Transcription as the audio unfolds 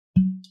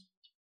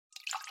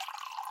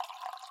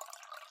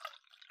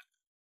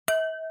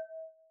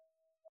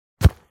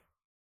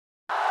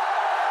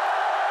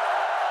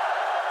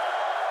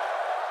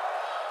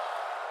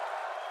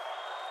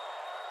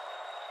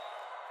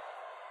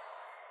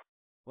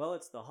Well,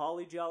 it's the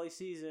holly jolly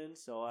season,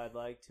 so I'd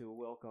like to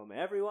welcome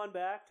everyone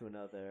back to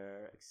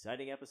another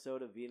exciting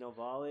episode of Vino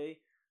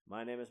Volley.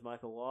 My name is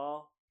Michael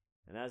Wall,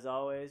 and as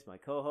always, my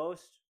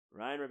co-host,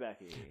 Ryan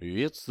Rebecki.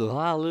 It's the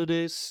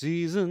holiday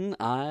season.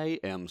 I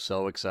am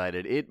so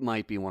excited. It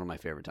might be one of my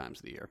favorite times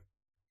of the year.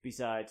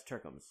 Besides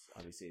Turkums,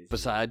 obviously.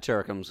 Besides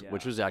Turkums, Yeah.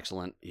 which was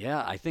excellent.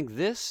 Yeah, I think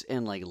this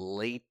and like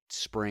late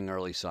spring,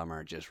 early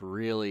summer just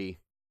really...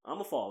 I'm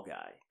a fall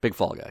guy. Big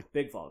fall guy.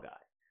 Big fall guy.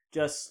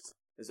 Just,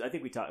 as I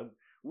think we talked...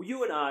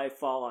 You and I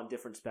fall on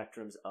different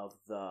spectrums of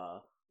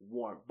the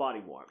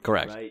body warmth.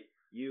 Correct. Right?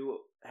 You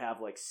have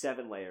like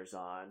 7 layers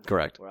on.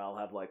 Correct. Where I'll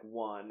have like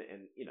 1,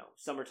 and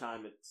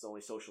summertime it's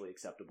only socially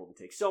acceptable to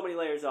take so many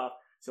layers off.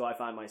 So I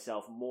find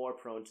myself more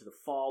prone to the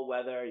fall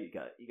weather. You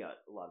got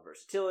a lot of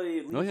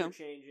versatility. Leaves are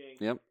changing.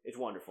 Yep. It's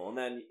wonderful. And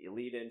then you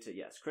lead into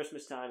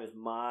Christmas time is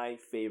my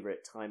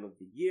favorite time of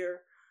the year.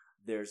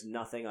 There's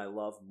nothing I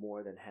love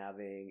more than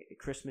having a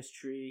Christmas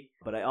tree,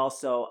 but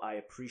I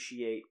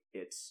appreciate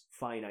its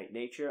finite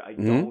nature. I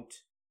don't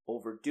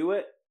overdo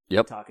it.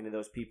 Yep. Talking to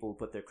those people who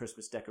put their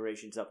Christmas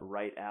decorations up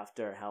right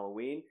after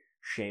Halloween,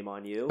 shame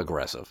on you.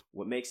 Aggressive.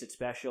 What makes it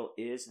special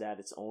is that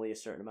it's only a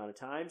certain amount of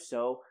time,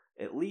 so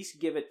at least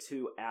give it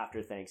to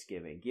after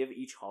Thanksgiving. Give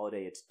each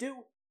holiday its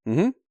due,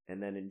 and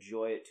then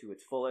enjoy it to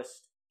its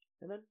fullest,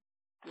 and then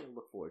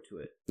look forward to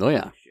it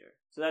next year.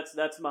 So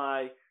that's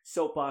my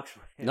soapbox.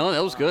 No,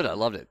 that was good. I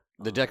loved it.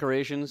 The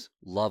decorations,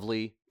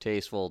 lovely,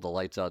 tasteful. The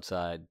lights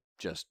outside,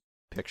 just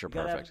picture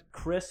perfect. Have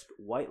crisp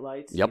white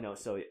lights. Yep.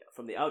 So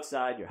from the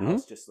outside, your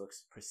house just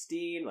looks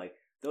pristine. Like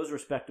those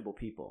respectable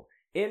people.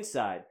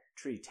 Inside,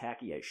 tree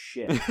tacky as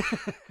shit.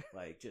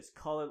 Like just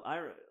colored.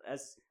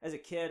 As a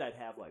kid, I'd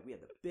have we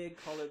had the big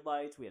colored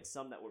lights. We had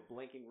some that were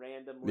blinking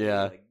randomly.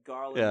 Yeah. Like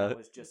garland that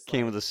was just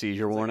came with a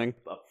seizure warning.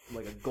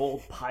 Like a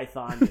gold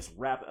python just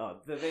wrap.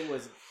 The thing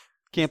was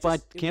can't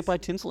buy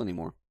tinsel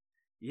anymore.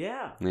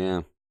 Yeah.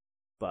 Yeah.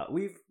 But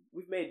we've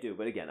made do.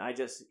 But again, I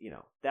just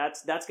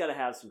that's got to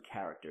have some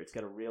character. It's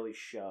got to really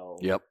show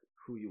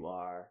who you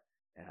are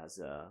as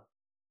a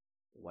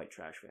white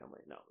trash family.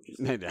 No, just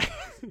anyway.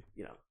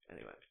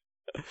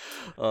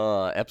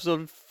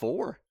 Episode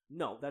 4.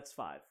 No, that's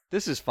 5.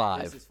 This is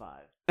 5. This is 5.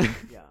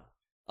 Yeah.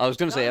 I was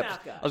gonna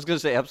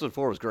say episode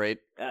 4 was great.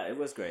 It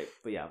was great,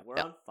 but we're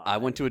on 5. I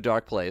went to a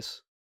dark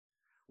place.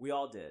 We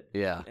all did.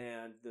 Yeah.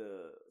 And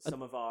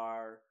some of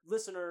our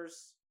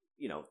listeners,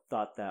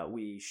 thought that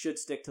we should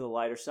stick to the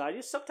lighter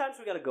side. Sometimes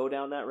we got to go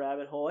down that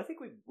rabbit hole. I think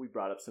we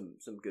brought up some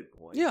good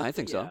points. Yeah, I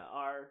think so.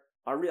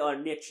 Our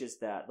niche is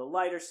that the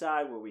lighter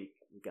side where we've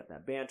got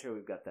that banter,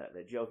 we've got that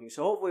joking.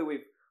 So hopefully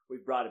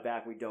we've brought it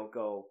back. We don't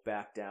go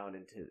back down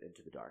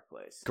into the dark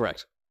place.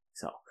 Correct.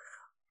 So,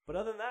 but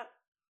other than that,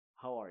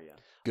 how are you?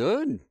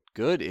 Good.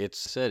 It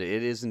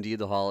is indeed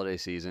the holiday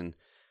season.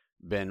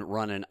 Been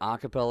running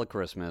acapella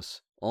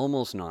Christmas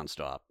almost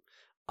nonstop.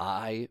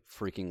 I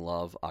freaking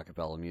love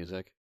acapella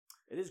music.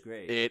 It is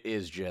great. It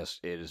is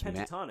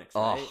pentatonics.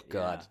 Right? Oh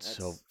God,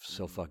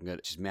 so fucking good.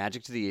 It's just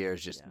magic to the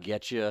ears. Just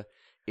get you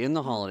in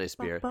the holiday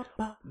spirit.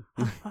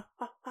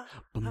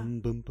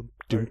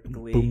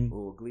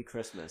 Glee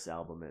Christmas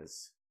album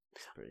is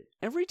pretty.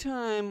 Every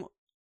time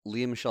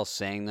Leah Michelle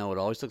sang, though, it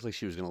always looked like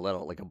she was going to let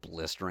out like a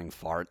blistering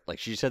fart. Like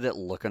she just had that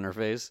look on her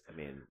face. I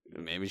mean,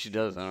 maybe she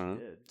does. I don't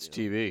know. It's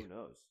TV. Who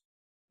knows?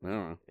 I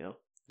don't know.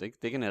 They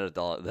can edit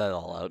that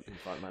all out. She can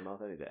fart in my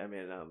mouth any day. I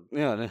mean,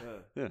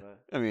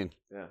 I mean,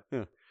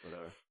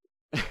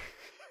 whatever.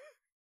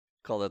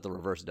 Call that the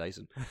reverse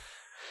Dyson.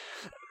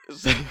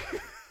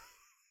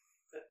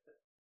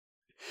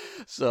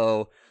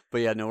 So,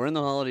 but yeah, no, we're in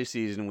the holiday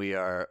season. We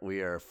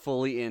are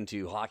fully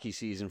into hockey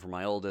season for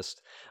my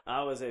oldest.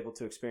 I was able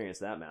to experience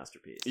that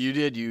masterpiece. You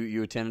did.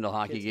 You attended a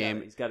hockey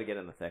game. He's got to get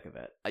in the thick of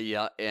it.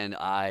 Yeah, and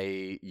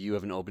you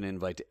have an open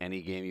invite to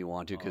any game you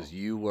want to because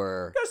you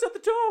were. Gotta set the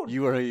tone.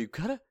 You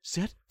gotta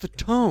set the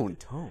tone.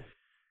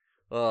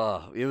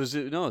 It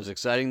was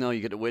exciting though.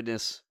 You get to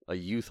witness a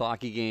youth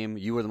hockey game.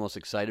 You were the most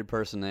excited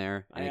person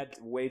there. I had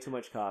way too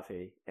much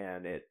coffee,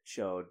 and it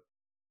showed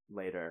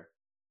later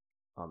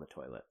on the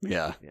toilet.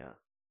 Yeah.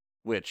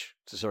 Which,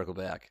 to circle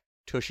back,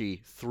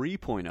 Tushy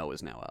 3.0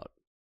 is now out.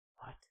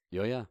 What?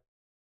 Yeah.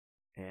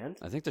 And?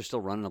 I think they're still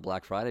running a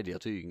Black Friday deal,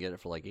 too. You can get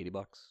it for like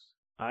 $80.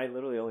 I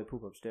literally only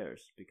poop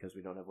upstairs because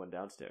we don't have one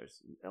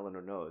downstairs.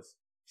 Eleanor knows.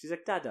 She's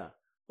like, Dada,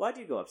 why do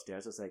you go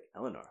upstairs? I was like,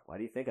 Eleanor, why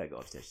do you think I go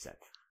upstairs? She's like,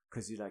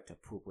 because you like to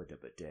poop where the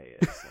bidet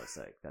is. I was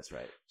like, that's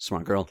right.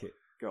 Smart girl.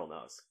 Girl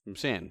knows. I'm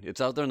saying, it's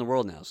out there in the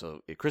world now,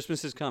 so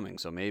Christmas is coming,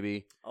 so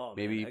maybe... Oh,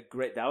 man,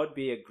 that would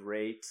be a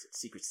great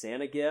Secret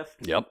Santa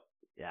gift. Yep.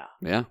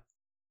 Yeah.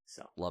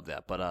 So love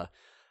that. But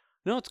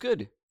no, it's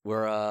good.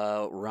 We're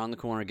around the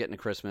corner getting to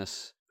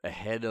Christmas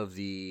ahead of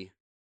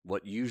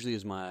what usually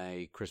is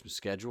my Christmas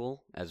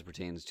schedule as it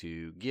pertains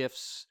to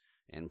gifts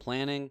and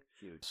planning.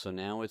 Huge. So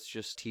now it's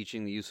just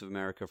teaching the use of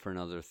America for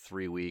another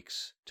 3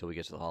 weeks till we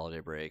get to the holiday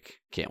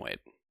break. Can't wait.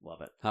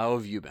 Love it. How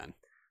have you been?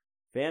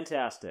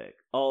 Fantastic.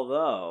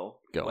 Although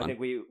I think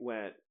we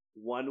went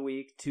 1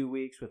 week, 2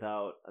 weeks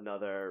without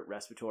another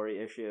respiratory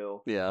issue.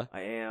 Yeah.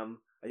 I am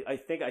I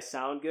think I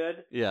sound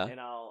good. Yeah. And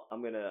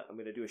I'm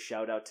gonna do a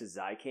shout out to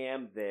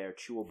Zicam, their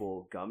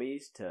chewable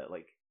gummies to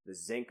like the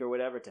zinc or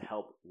whatever to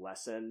help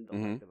lessen the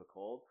length of a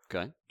cold.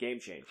 Okay. Game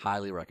changer.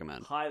 Highly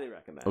recommend. Highly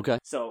recommend. Okay.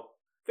 So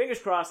fingers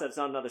crossed that it's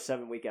not another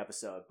 7-week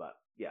episode, but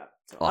yeah.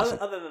 So awesome.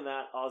 Other than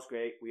that, all's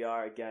great. We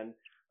are again.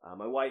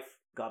 My wife,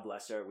 God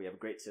bless her, we have a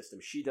great system.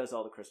 She does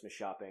all the Christmas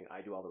shopping.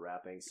 I do all the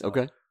wrapping. So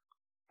okay.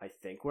 I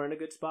think we're in a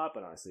good spot,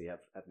 but honestly, I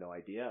have no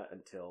idea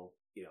until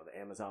the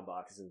Amazon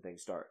boxes and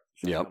things start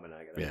coming.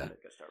 I gotta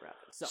start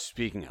wrapping. So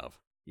speaking of,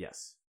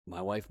 yes,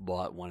 my wife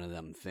bought one of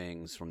them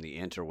things from the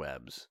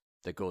interwebs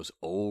that goes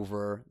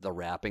over the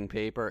wrapping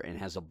paper and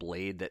has a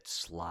blade that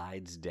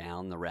slides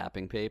down the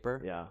wrapping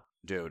paper. Yeah,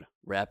 dude,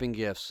 wrapping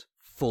gifts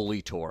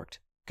fully torqued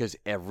because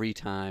every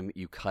time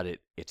you cut it,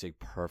 it's a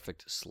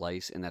perfect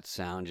slice, and that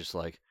sound just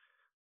like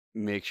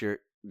makes your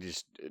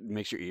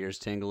ears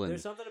tingle. And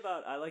there's something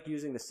about I like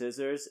using the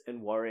scissors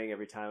and worrying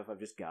every time if I've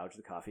just gouged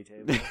the coffee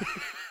table.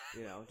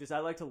 I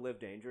like to live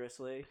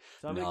dangerously.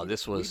 So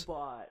we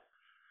bought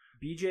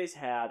BJ's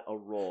had a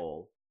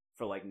roll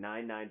for like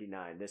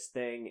 $9.99. This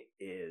thing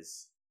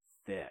is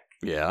thick.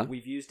 Yeah,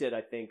 we've used it I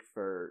think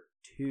for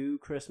 2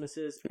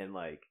 Christmases and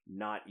like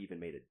not even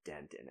made a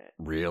dent in it.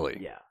 Really?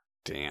 Yeah.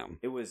 Damn.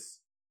 It was.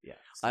 Yeah.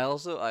 So. I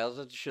also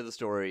have to share the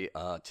story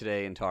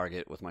today in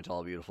Target with my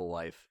tall, beautiful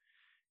wife.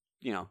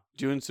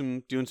 Doing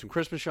some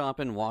Christmas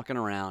shopping, walking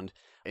around,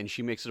 and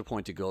she makes it a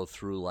point to go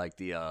through like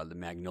the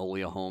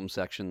Magnolia home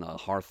section, the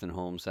Hearth and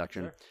Home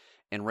section. Sure.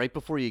 And right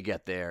before you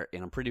get there,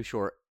 and I'm pretty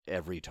sure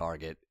every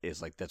Target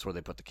is like that's where they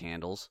put the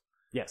candles.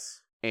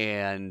 Yes.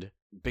 And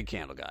big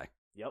candle guy.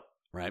 Yep.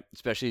 Right?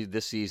 Especially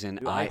this season.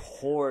 Dude, I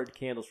hoard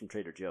candles from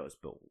Trader Joe's,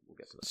 but we'll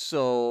get to that.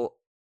 So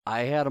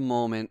I had a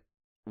moment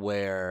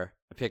where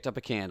I picked up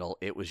a candle.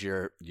 It was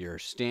your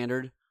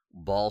standard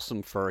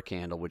balsam fir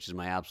candle, which is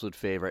my absolute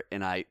favorite,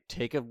 and I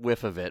take a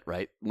whiff of it,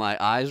 right? My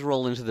eyes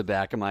roll into the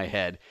back of my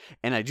head,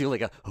 and I do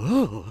like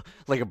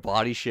a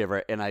body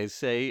shiver, and I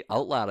say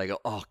out loud, I go,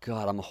 oh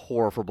God, I'm a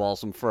whore for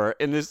balsam fir.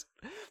 And this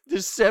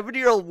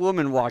 70-year-old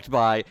woman walked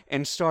by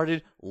and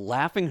started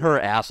laughing her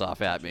ass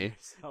off at me.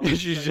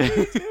 She's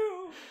just,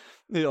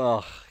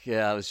 oh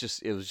yeah, it was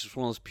just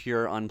one of those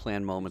pure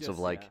unplanned moments of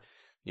like,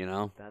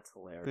 that's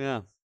hilarious.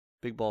 Yeah,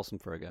 big balsam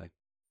fir guy.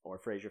 Or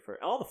Fraser fir.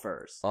 All the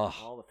firs. Oh,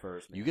 all the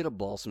firs, man. You get a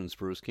balsam and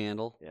spruce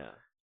candle. Yeah.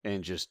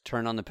 And just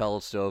turn on the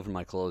pellet stove and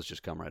my clothes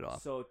just come right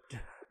off. So,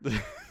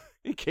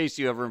 in case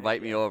you ever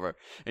invite me over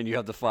and you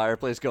have the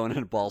fireplace going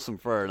in balsam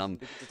fir and I'm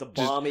just a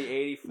balmy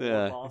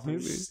 84 balsam.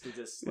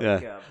 Just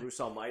like Bruce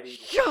Almighty.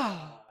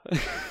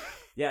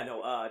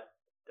 Yeah.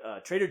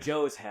 Trader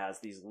Joe's has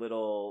these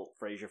little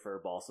Fraser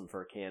fir, balsam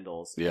fir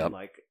candles. Yeah. And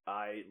like,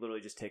 I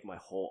literally just take my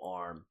whole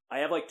arm. I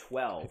have like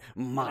 12.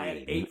 Mine. I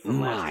had 8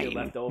 from last year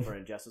left over.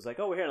 And Jess was like,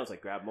 oh, we're here. And I was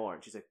like, grab more.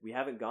 And she's like, we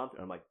haven't gone through.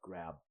 And I'm like,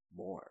 grab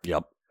more.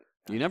 Yep.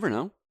 You never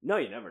know. No,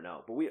 you never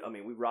know. But we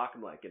rock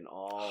them like in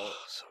all.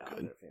 So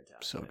good. They're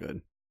fantastic. So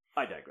good.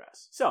 I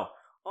digress. So,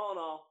 all in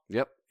all.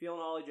 Yep.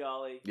 Feeling ollie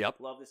jolly. Yep.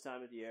 Love this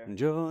time of the year.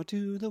 Joy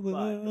to the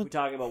world. But if we're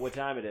talking about what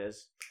time it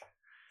is,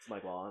 it's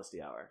Mike Wall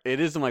Honesty Hour. It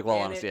is the Mike Wall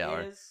Honesty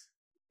Hour.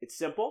 It's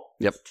simple.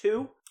 Yep. It's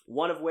 2.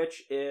 One of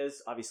which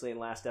is, obviously in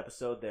last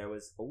episode, there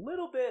was a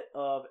little bit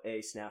of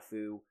a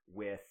snafu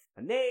with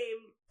a name.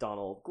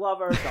 Donald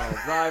Glover, Donald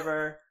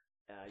Driver.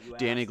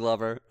 Danny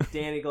Glover.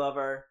 Danny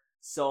Glover.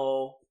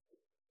 So,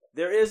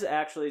 there is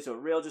actually,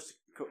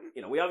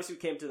 we obviously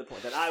came to the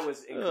point that I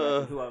was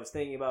incorrect in who I was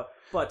thinking about,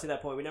 but to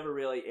that point, we never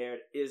really aired,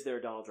 is there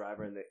a Donald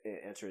Driver? And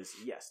the answer is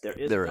yes, there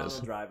is a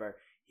Donald Driver.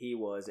 He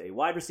was a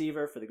wide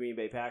receiver for the Green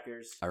Bay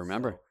Packers. I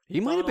remember. So, he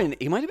might have been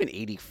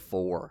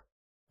 84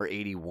 or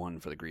 81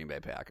 for the Green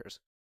Bay Packers.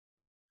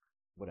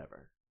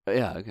 Whatever.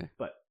 Yeah, okay.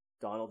 But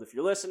Donald, if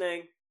you're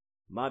listening,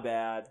 my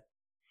bad.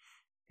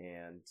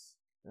 And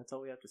that's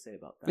all we have to say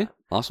about that. Yeah,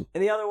 awesome.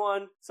 And the other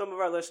one, some of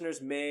our listeners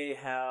may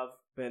have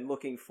been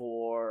looking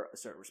for a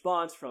certain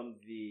response from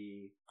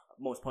the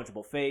most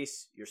punchable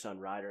face, your son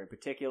Ryder in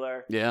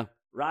particular. Yeah.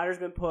 Ryder's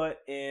been put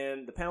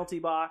in the penalty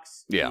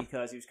box. Yeah.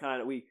 Because he was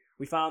kind of, we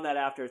found that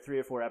after 3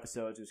 or 4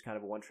 episodes, it was kind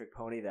of a one-trick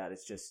pony that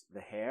it's just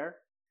the hair.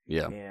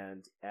 Yeah.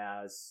 And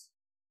as,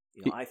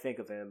 I think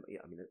of him,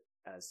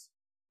 as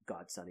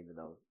God's son, even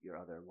though your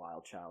other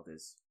wild child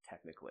is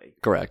technically.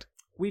 Correct.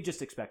 We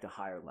just expect a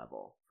higher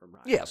level from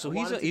Ryder. Yeah, so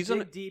he's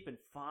dig deep and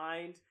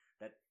find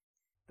that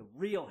the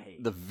real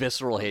hate. The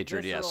visceral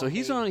hatred, yeah. So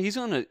he's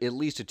on at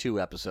least a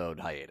 2-episode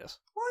hiatus.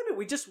 Well,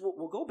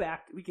 we'll go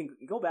back. We can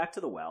go back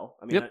to the well.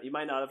 You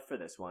might not have for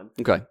this one.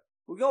 Okay.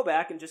 We'll go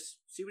back and just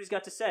see what he's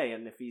got to say.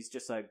 And if he's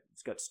just like,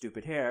 he's got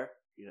stupid hair,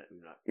 you're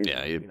not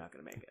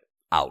going to make it.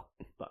 Out.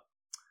 But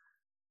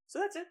so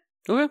that's it.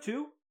 Okay.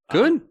 2.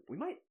 Good.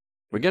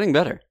 We're getting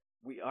better.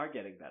 We are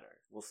getting better.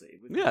 We'll see.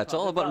 It's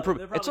all about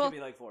improvement. It's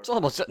all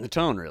about setting the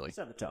tone, really.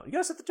 Set the tone. You got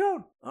to set the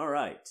tone. All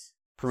right.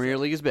 Premier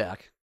League is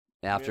back.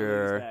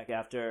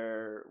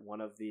 After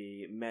one of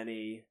the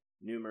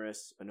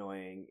numerous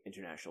annoying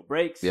international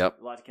breaks. Yep.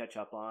 A lot to catch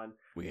up on.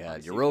 We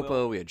had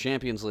Europa. We had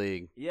Champions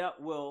League. Yeah,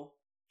 we'll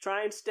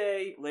try and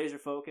stay laser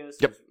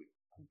focused. Yep.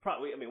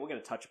 We're going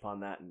to touch upon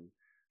that in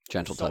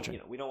Gentle touching.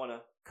 We don't want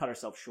to cut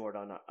ourselves short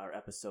on our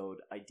episode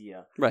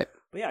idea. Right.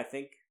 But yeah, I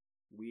think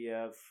we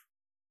have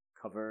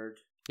covered...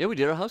 Yeah, we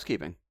did our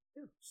housekeeping.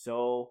 Yeah.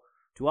 So,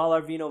 to all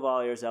our Vino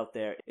Volleyers out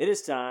there, it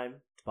is time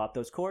to pop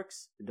those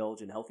corks,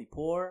 indulge in healthy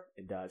pour,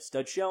 and dive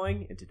stud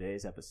showing in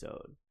today's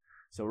episode.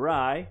 So,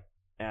 Rye,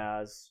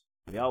 as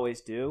we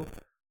always do,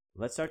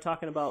 let's start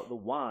talking about the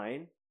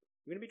wine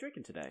we're going to be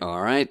drinking today.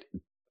 All right.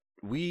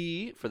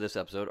 We, for this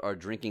episode, are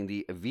drinking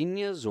the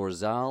Vigna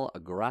Zorzal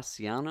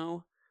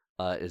Graciano.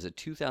 Is a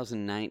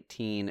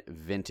 2019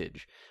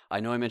 vintage.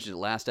 I know I mentioned it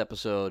last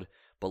episode,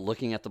 but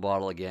looking at the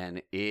bottle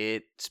again,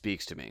 it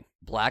speaks to me.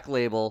 Black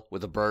label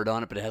with a bird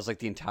on it, but it has like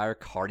the entire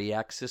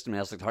cardiac system. It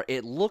has like the heart.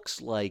 It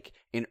looks like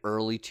an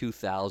early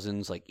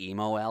 2000s like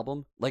emo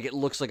album. Like it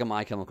looks like a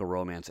My Chemical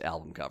Romance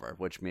album cover,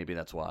 which maybe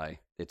that's why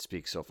it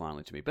speaks so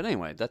fondly to me. But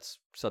anyway, that's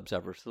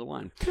sub-separate to the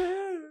wine.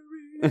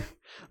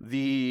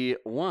 The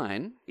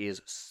wine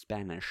is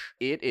Spanish.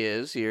 It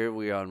is, here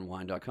we are on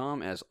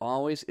wine.com, as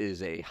always,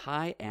 is a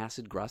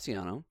high-acid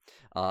Graciano,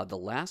 the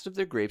last of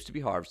their grapes to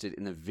be harvested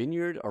in the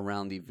vineyard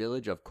around the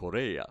village of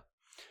Correa.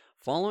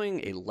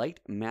 Following a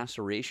light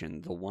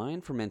maceration, the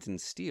wine ferments in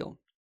steel.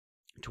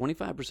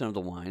 25% of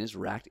the wine is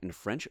racked in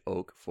French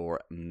oak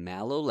for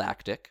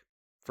malolactic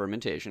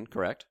fermentation,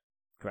 correct?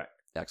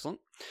 Correct. Excellent.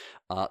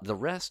 The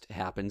rest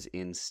happens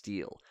in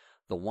steel.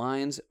 The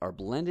wines are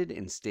blended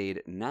and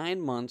stayed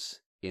 9 months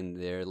in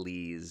their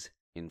lees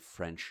in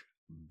French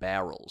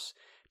barrels.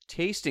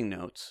 Tasting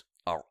notes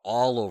are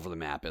all over the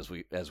map, as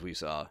we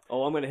saw.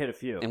 Oh, I'm going to hit a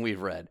few. And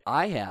we've read.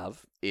 I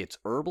have, it's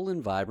herbal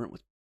and vibrant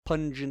with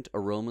pungent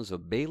aromas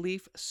of bay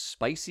leaf,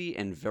 spicy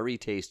and very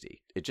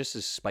tasty. It just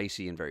says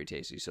spicy and very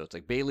tasty, so it's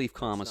like bay leaf,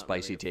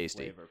 spicy, really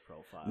tasty. Flavor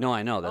profile. No,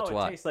 I know, that's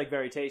why. It tastes like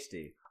very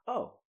tasty.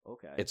 Oh,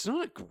 okay. It's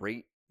not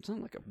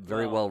like a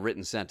very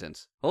well-written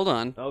sentence. Hold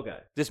on. Okay.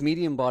 This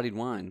medium-bodied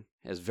wine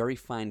has very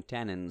fine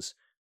tannins,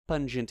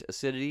 pungent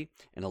acidity,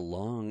 and a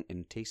long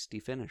and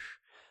tasty finish.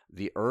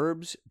 The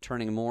herbs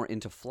turning more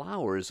into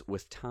flowers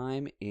with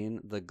time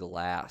in the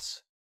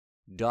glass. ...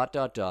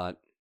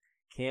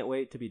 Can't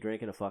wait to be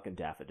drinking a fucking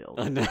daffodil.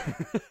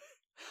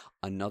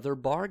 Another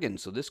bargain.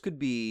 So this could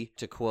be,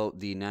 to quote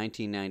the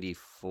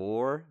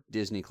 1994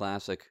 Disney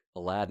classic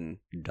Aladdin,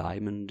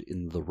 Diamond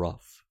in the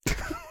Rough.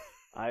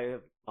 I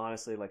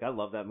honestly, I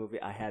love that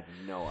movie. I had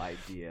no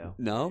idea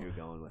where you're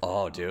going with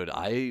Oh, that. dude,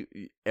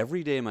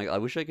 every day, I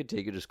wish I could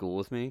take you to school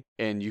with me,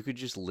 and you could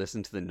just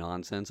listen to the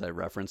nonsense I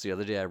reference. The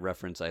other day I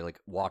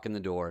walk in the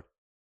door,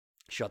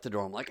 shut the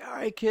door, I'm like, all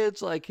right,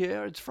 kids,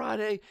 here, it's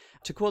Friday.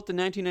 To quote the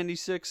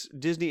 1996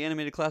 Disney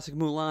animated classic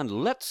Mulan,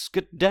 let's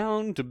get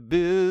down to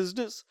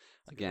business.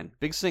 Again,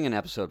 big singing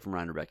episode from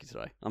Ryan and Becky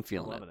today. I'm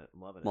feeling it.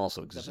 I'm loving it. I'm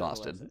also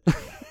exhausted.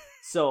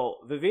 So,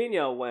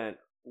 Vivino went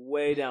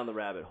way down the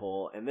rabbit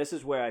hole, and this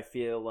is where I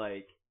feel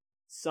like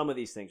some of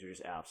these things are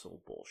just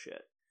absolute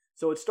bullshit.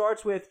 So it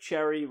starts with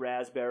cherry,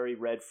 raspberry,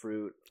 red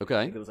fruit. Okay.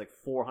 I think there was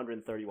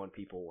 431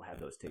 people had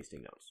those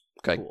tasting notes.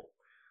 Okay. Cool.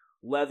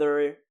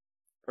 Leather,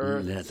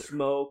 earth,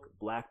 smoke,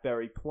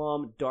 blackberry,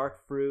 plum,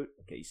 dark fruit.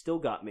 Okay, you still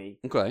got me.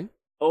 Okay.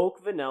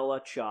 Oak,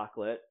 vanilla,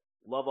 chocolate.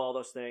 Love all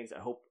those things. I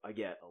hope I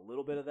get a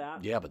little bit of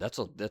that. Yeah, but that's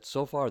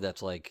so far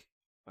that's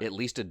at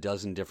least a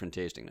dozen different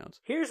tasting notes.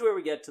 Here's where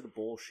we get to the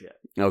bullshit.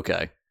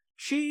 Okay.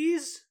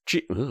 Cheese,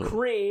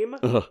 cream,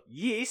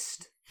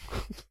 yeast,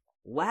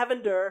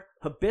 lavender,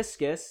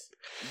 hibiscus,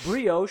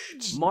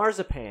 brioche,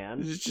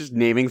 marzipan. It's just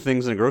naming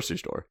things in a grocery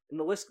store. And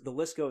the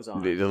list goes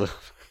on.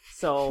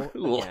 So,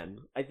 again,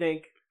 I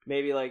think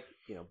maybe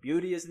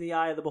beauty is in the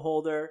eye of the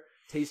beholder,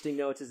 tasting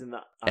notes is in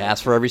the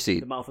ass for every seat,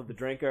 the mouth of the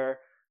drinker.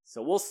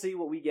 So we'll see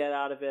what we get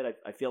out of it.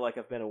 I feel like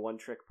I've been a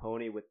one-trick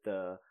pony with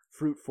the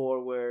fruit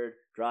forward,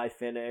 dry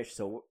finish.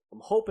 So I'm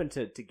hoping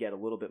to get a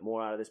little bit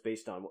more out of this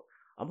based on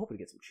I'm hoping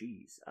to get some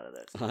cheese out of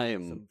this. I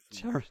am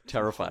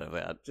terrified of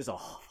that. Just a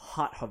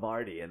hot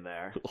Havarti in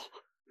there. Oh,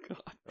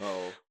 God.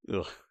 Oh.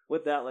 Ugh.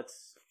 With that,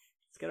 let's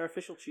get our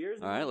official cheers.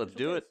 All right, let's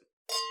do it.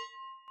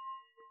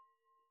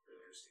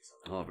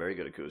 Oh, very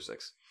good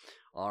acoustics.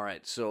 All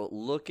right, so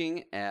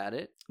looking at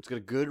it, it's got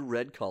a good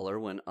red color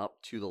when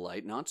up to the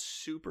light. Not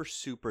super,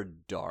 super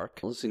dark.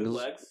 Good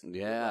legs?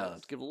 Yeah,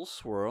 let's give it a little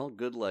swirl.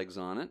 Good legs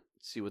on it.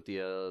 Let's see what the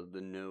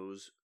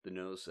nose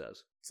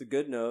says. It's a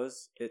good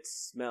nose. It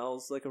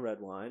smells like a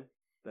red wine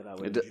that I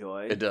would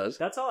enjoy. It does.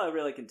 That's all I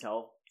really can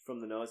tell from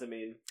the nose. I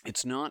mean,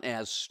 it's not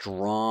as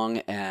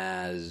strong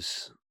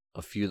as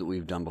a few that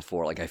we've done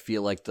before. I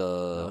feel like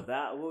what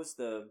was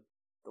the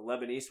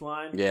Lebanese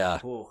wine? Yeah.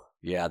 Ooh.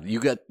 Yeah, you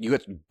got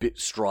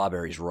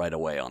strawberries right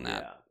away on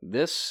that. Yeah.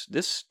 This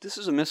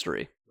is a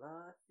mystery.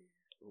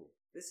 Ooh.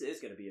 This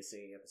is going to be a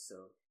singing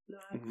episode.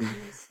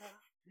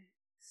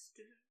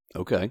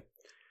 Okay.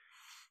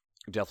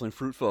 Definitely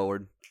fruit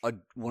forward.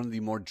 One of the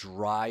more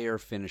drier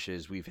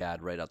finishes we've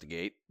had right out the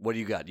gate. What do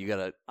you got?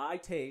 I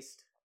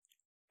taste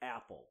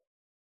apple.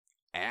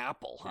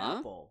 Apple, huh?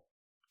 Apple.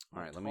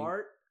 All right, let me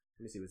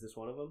see. Was this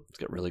one of them? It's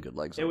got really good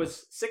legs. It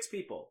was 6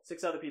 people.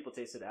 6 other people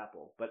tasted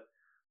apple, but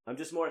I'm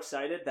just more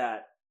excited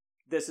that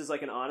this is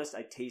an honest.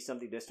 I taste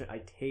something different. I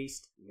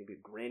taste maybe a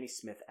Granny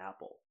Smith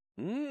apple.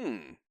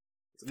 Mmm.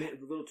 It's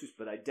a little too,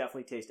 but I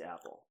definitely taste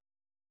apple.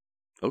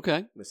 Okay.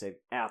 I'm going to say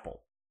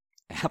apple.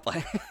 Apple.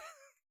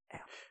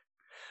 Apple.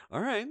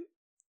 All right.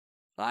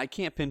 I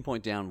can't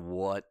pinpoint down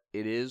what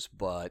it is,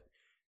 but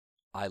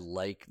I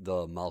like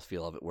the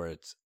mouthfeel of it where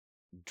it's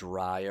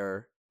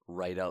drier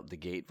right out the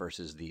gate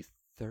versus the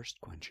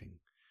thirst-quenching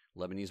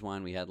Lebanese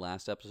wine we had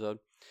last episode.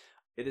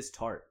 It is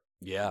tart.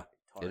 Yeah,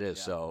 Tart, it is.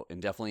 yeah. So,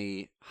 and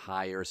definitely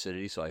higher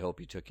acidity, so I hope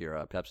you took your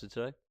Pepsi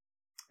today.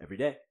 Every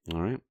day.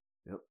 All right.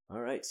 Yep. All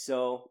right.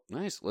 So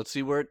nice. Let's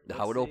see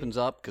how it opens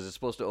up, because it's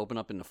supposed to open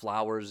up into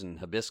flowers and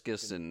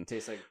hibiscus and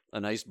tastes like a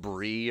nice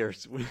brie or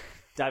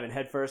diving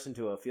headfirst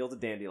into a field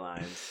of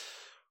dandelions.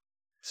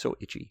 So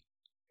itchy.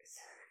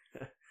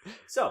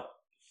 So,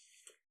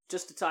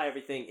 just to tie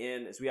everything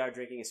in, as we are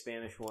drinking a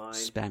Spanish wine.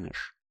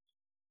 Spanish.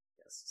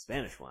 Yes,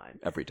 Spanish wine.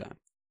 Every time.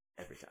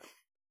 Every time.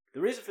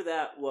 The reason for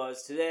that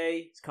was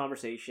today's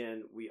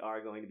conversation, we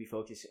are going to be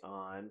focused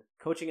on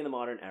coaching in the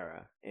modern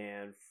era.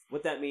 And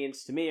what that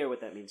means to me, or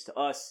what that means to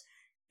us,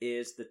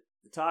 is to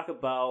talk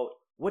about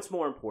what's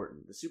more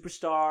important, the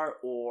superstar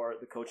or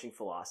the coaching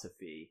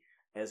philosophy,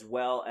 as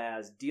well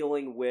as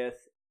dealing with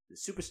the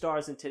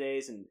superstars in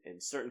today's, and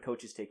certain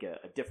coaches take a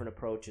different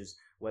approach, as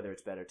whether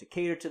it's better to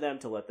cater to them,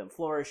 to let them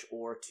flourish,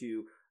 or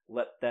to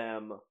let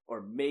them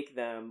or make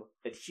them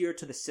adhere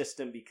to the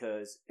system,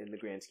 because in the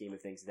grand scheme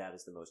of things, that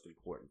is the most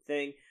important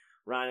thing.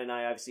 Ryan and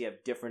I obviously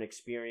have different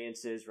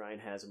experiences. Ryan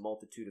has a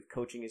multitude of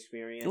coaching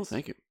experience. Oh,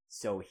 thank you.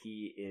 So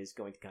he is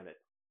going to kind of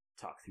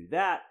talk through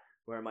that,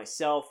 where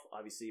myself,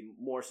 obviously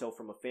more so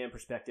from a fan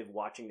perspective,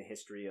 watching the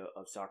history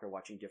of soccer,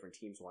 watching different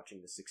teams,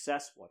 watching the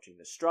success, watching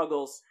the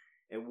struggles,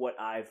 and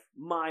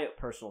my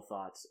personal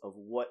thoughts of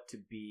what to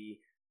be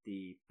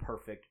the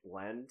perfect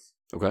blend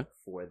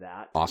for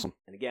that. Awesome.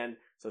 And again,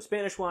 so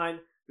Spanish wine,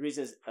 the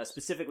reason is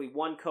specifically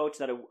one coach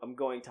that I'm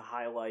going to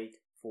highlight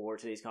for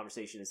today's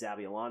conversation is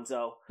Xabi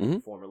Alonso,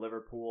 former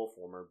Liverpool,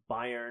 former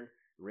Bayern,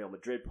 Real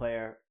Madrid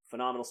player,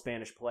 phenomenal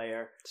Spanish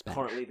player. Spanish.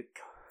 Currently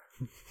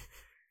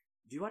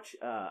do you watch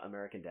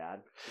American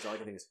Dad? Because all I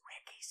can think is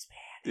Ricky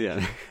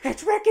Spanish. Yeah.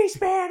 It's Ricky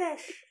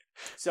Spanish!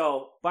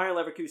 So, Bayern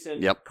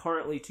Leverkusen,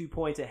 currently 2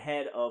 points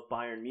ahead of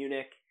Bayern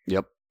Munich.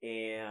 Yep.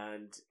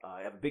 And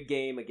I have a big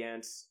game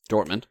against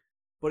Dortmund.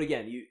 But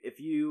again, if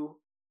you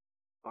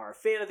are a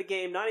fan of the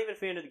game, not even a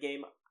fan of the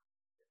game,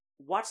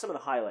 watch some of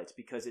the highlights,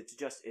 because it's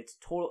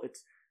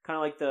kind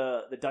of like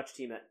the Dutch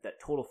team, that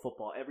Total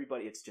Football.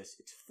 Everybody, it's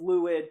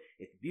fluid,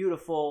 it's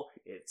beautiful,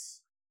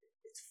 it's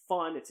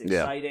fun, it's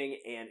exciting,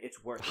 and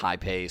it's worth high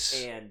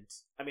pace. And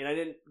I mean, I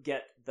didn't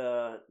get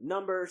the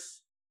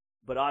numbers,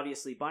 but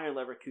obviously Bayern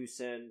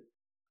Leverkusen,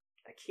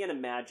 I can't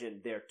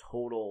imagine their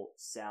total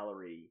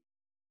salary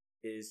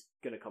is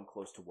going to come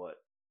close to what.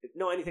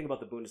 Know anything about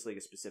the Bundesliga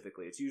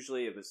specifically?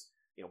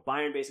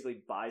 Bayern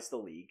basically buys the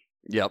league.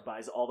 Yep.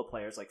 Buys all the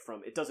players,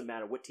 it doesn't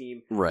matter what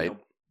team. Right.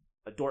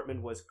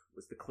 Dortmund was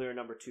the clear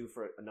number 2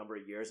 for a number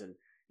of years, and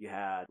you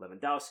had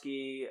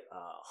Lewandowski,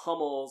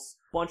 Hummels,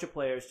 bunch of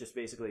players just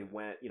basically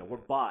went, were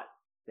bought.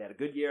 They had a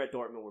good year at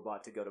Dortmund, were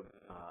bought to go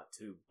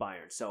to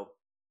Bayern. So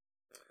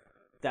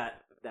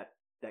that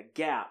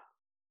gap,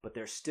 but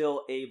they're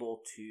still able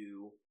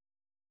to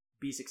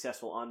be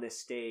successful on this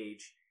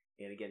stage.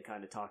 And again,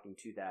 kind of talking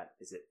to that,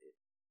 is it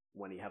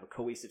when you have a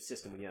cohesive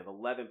system, when you have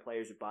 11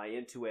 players who buy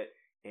into it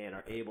and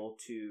are able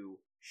to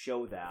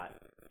show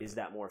that, is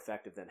that more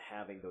effective than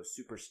having those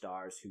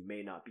superstars who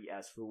may not be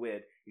as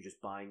fluid? You're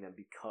just buying them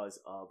because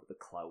of the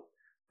clout,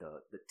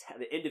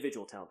 the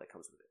individual talent that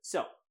comes with it.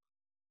 So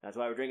that's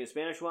why we're drinking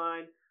Spanish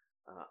wine.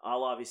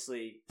 I'll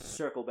obviously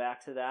circle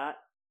back to that.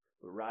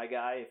 But Rye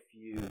Guy, if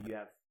you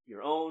have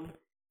your own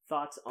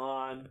thoughts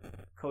on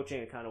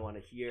coaching, I kind of want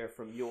to hear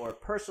from your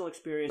personal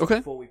experience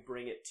before we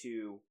bring it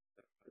to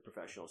the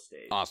professional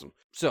stage. Awesome.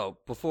 So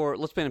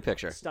let's paint a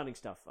picture. Stunning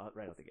stuff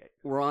right out the gate.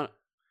 We're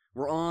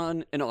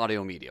on an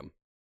audio medium.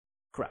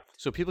 Correct.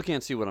 So people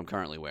can't see what I'm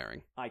currently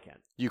wearing. I can.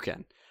 You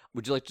can.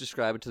 Would you like to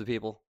describe it to the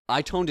people?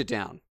 I toned it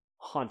down.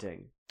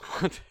 Haunting.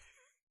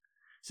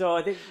 So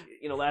I think,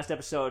 last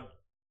episode,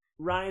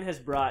 Ryan has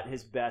brought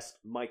his best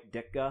Mike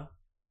Ditka.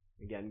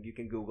 Again, you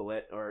can Google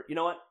it, or you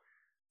know what?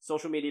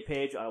 Social media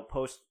page, I'll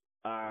post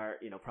our,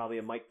 probably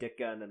a Mike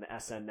Ditka and then the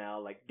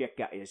SNL,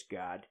 Ditka is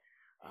God.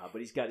 But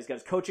he's got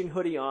his coaching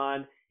hoodie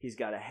on. He's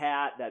got a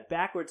hat. That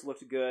backwards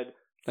looks good.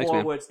 Thanks,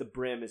 forwards, man. The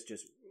brim is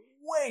just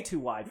way too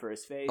wide for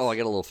his face. Oh, I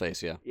got a little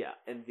face, yeah. Yeah,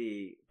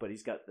 but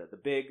he's got the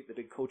big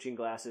coaching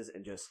glasses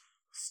and just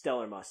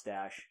stellar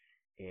mustache,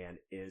 and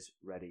is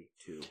ready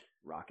to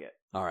rock it.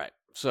 All right.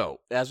 So,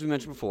 as we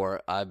mentioned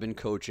before, I've been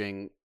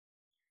coaching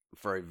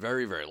for a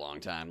very, very long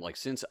time.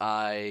 Since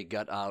I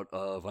got out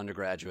of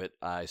undergraduate,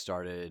 I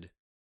started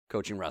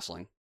coaching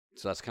wrestling.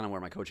 So that's kind of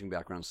where my coaching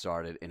background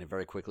started, and it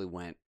very quickly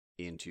went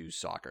into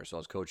soccer. So I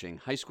was coaching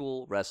high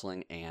school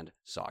wrestling and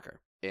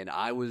soccer. And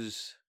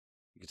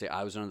you could say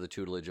I was under the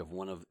tutelage of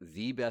one of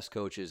the best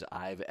coaches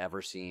I've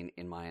ever seen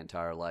in my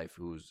entire life,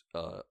 who's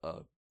a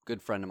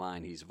good friend of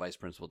mine. He's a vice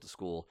principal at the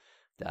school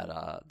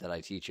that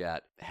I teach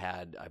at,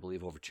 had, I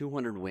believe, over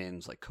 200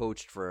 wins,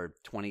 coached for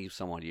 20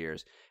 some odd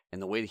years.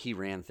 And the way that he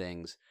ran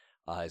things,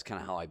 is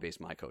kind of how I base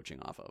my coaching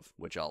off of,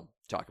 which I'll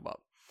talk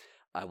about.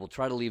 I will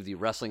try to leave the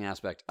wrestling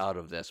aspect out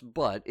of this,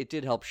 but it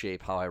did help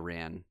shape how I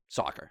ran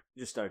soccer.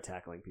 You just started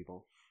tackling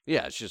people.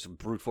 Yeah, it's just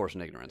brute force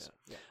and ignorance.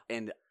 Yeah.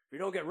 And if you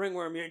don't get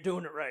ringworm, you ain't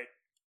doing it right.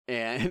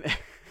 And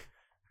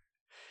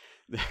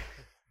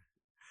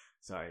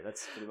sorry,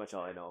 that's pretty much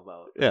all I know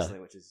about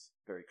wrestling, which is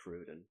very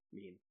crude and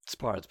mean. It's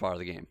part of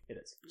the game. It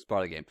is. It's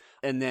part of the game.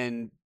 And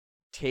then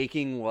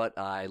taking what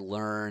I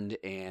learned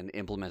and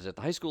implemented at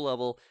the high school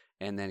level,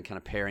 and then kind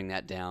of paring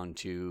that down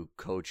to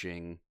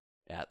coaching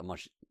at a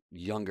much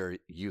younger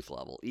youth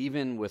level.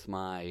 Even with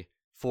my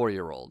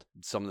 4-year-old,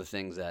 some of the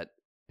things that,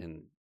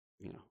 and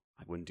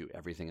I wouldn't do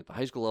everything at the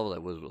high school level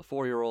that was with a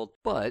 4-year-old,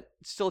 but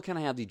still kind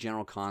of have the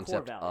general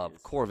concept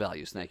of core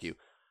values. Thank you.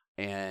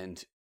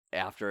 And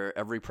after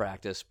every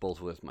practice,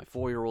 both with my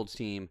 4-year-old's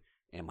team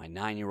and my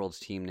 9-year-old's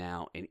team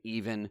now, and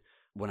even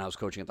when I was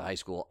coaching at the high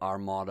school, our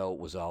motto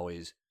was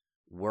always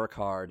work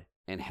hard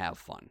and have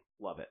fun.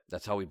 Love it.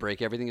 That's how we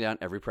break everything down.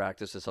 Every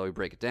practice, that's how we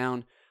break it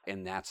down.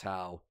 And that's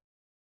how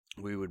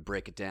we would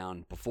break it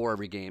down before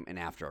every game and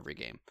after every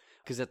game.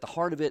 Because at the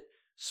heart of it,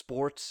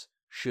 sports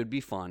should be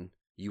fun.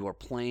 You are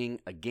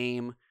playing a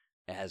game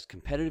as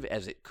competitive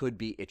as it could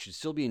be. It should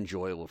still be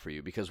enjoyable for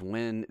you, because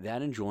when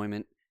that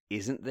enjoyment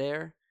isn't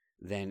there,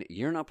 then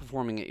you're not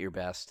performing at your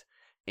best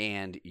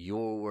and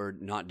you're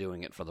not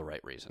doing it for the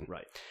right reason.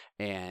 Right.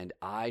 And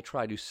I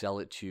try to sell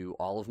it to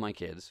all of my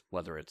kids,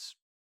 whether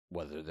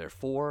they're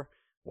 4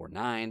 or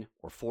 9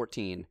 or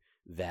 14,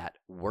 that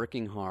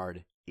working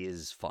hard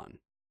is fun.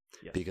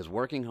 Yes. Because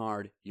working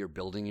hard, you're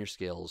building your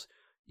skills,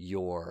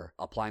 you're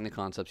applying the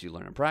concepts you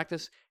learn in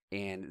practice,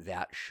 and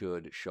that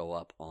should show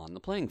up on the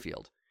playing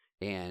field.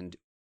 And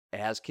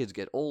as kids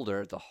get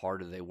older, the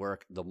harder they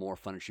work, the more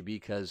fun it should be,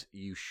 because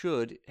you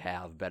should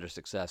have better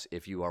success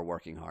if you are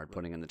working hard,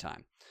 putting in the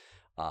time.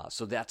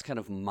 So that's kind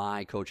of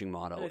my coaching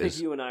motto. I think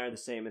you and I are the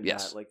same in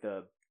that, like,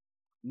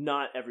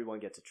 not everyone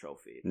gets a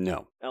trophy.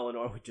 No.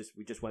 Eleanor,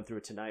 we just went through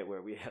it tonight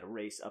where we had a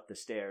race up the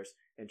stairs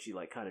and she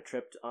kind of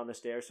tripped on the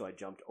stairs, so I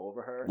jumped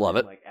over her. Love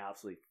it.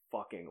 Absolutely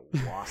fucking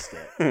lost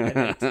it.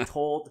 And I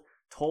told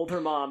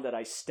her mom that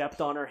I stepped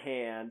on her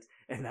hand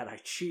and that I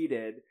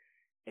cheated.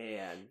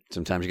 And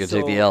sometimes you gotta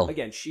take the L.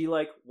 Again, she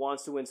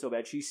wants to win so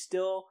bad. She's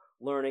still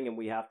learning, and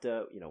we have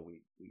to,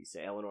 we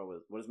say, Eleanor,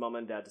 what does mom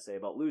and dad to say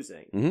about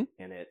losing? Mm-hmm.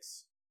 And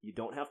it's, you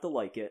don't have to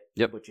like it,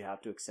 yep, but you have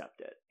to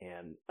accept it.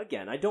 And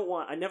again, I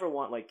never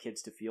want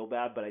kids to feel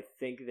bad, but I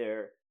think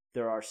there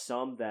are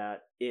some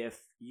that if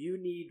you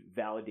need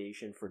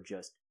validation for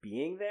just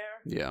being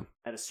there,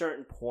 at a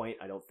certain point,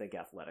 I don't think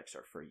athletics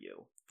are for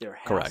you. There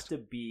has to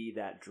be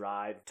that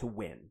drive to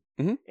win.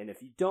 Mm-hmm. And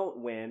if you don't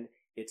win,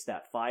 it's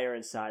that fire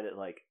inside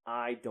that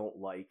I don't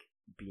like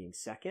being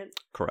second.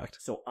 Correct.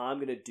 So I'm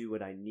going to do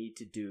what I need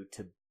to do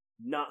to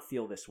not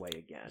feel this way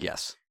again.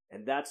 Yes.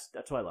 And that's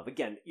what I love.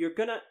 Again, you're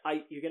gonna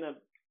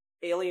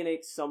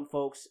alienate some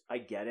folks. I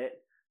get it,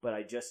 but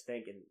I just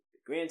think in the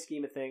grand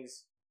scheme of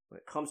things, when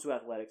it comes to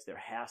athletics, there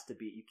has to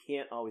be. You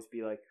can't always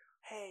be like,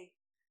 "Hey,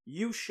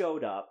 you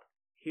showed up.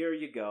 Here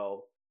you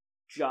go.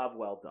 Job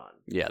well done."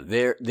 Yeah,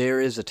 there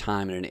is a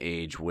time and an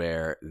age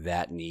where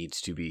that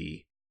needs to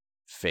be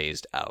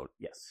phased out.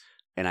 Yes,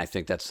 and I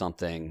think that's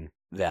something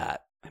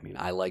that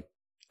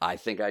I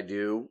think I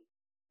do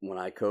when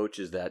I coach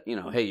is that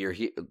hey, you're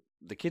here.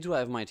 The kids who I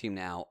have on my team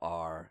now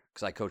are,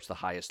 because I coach the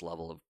highest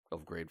level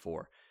of grade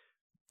 4,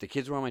 the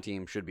kids who are on my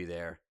team should be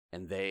there,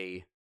 and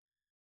they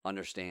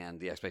understand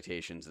the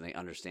expectations, and they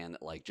understand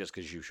that just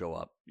because you show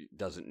up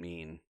doesn't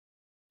mean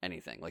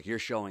anything. You're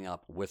showing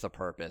up with a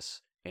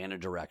purpose and a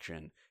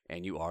direction,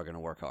 and you are going to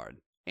work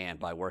hard. And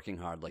by working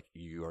hard,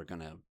 you are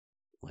going to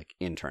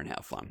in turn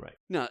have fun. Right.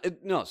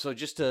 No. So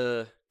just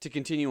to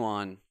continue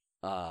on,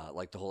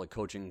 the whole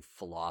coaching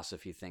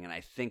philosophy thing, and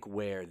I think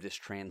where this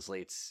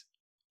translates,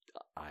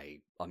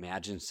 I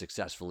imagine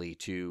successfully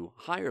to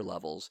higher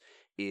levels,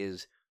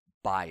 is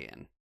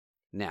buy-in.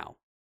 Now,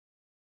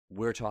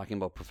 we're talking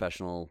about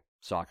professional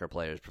soccer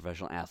players,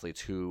 professional athletes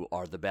who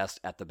are the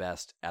best at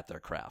their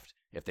craft.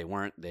 If they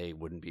weren't, they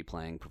wouldn't be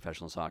playing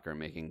professional soccer and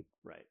making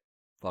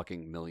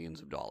fucking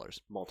millions of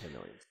dollars.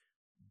 Multi-millions.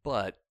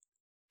 But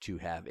to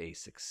have a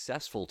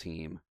successful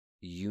team,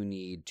 you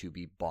need to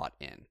be bought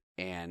in.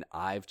 And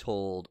I've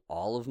told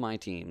all of my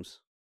teams,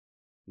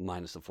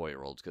 minus the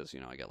 4-year-olds, because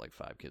I got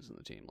 5 kids in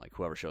the team.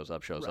 Whoever shows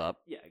up, shows up.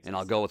 Yeah, exactly. And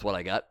I'll go with what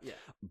I got. Yeah.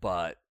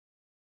 But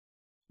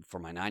for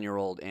my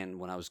 9-year-old, and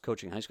when I was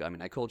coaching high school,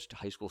 I coached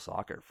high school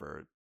soccer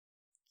for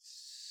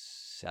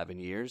 7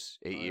 years,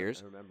 8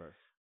 years. I remember.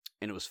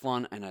 And it was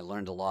fun, and I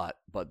learned a lot.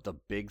 But the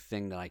big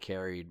thing that I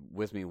carried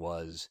with me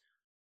was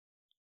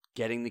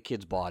getting the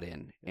kids bought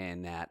in,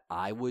 and that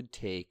I would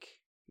take,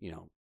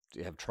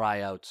 have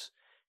tryouts,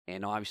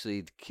 and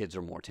obviously the kids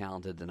are more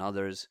talented than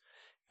others,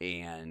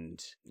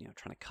 and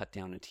trying to cut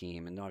down a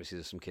team. And obviously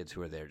there's some kids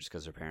who are there just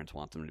because their parents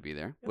want them to be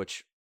there,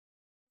 which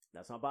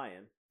that's not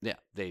buy-in. Yeah,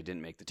 they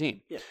didn't make the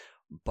team. Yeah.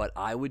 But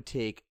I would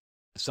take,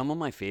 some of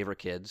my favorite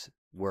kids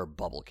were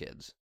bubble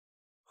kids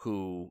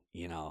who,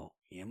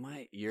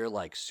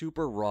 you're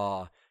super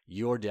raw,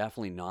 you're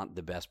definitely not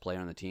the best player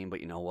on the team, but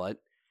you know what?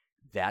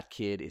 That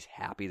kid is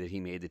happy that he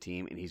made the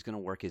team, and he's going to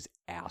work his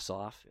ass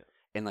off. Yeah.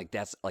 And like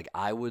that's like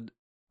I would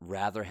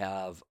rather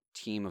have a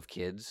team of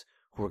kids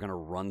who are going to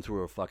run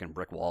through a fucking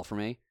brick wall for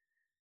me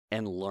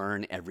and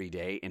learn every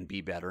day and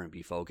be better and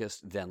be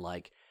focused than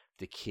like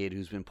the kid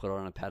who's been put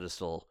on a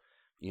pedestal,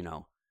 you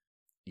know,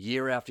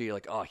 year after year,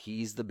 like, oh,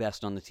 he's the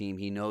best on the team.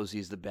 He knows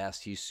he's the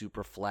best. He's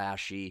super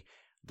flashy.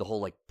 The whole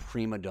like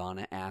prima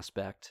donna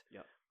aspect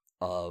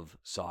of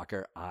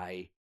soccer,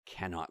 I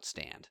cannot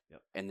stand.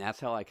 Yep. And that's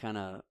how I kind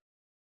of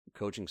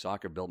coaching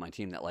soccer build my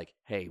team, that like,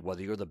 hey,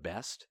 whether you're the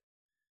best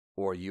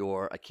or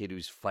you're a kid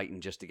who's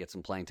fighting just to get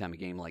some playing time a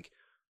game, like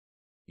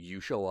you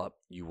show up,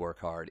 you work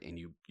hard, and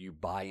you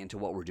buy into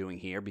what we're doing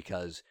here,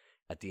 because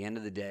at the end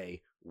of the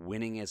day,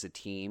 winning as a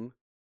team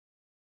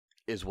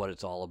is what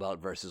it's all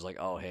about, versus like,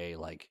 oh, hey,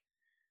 like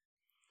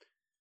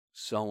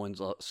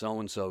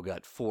so-and-so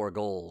got 4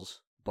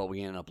 goals, but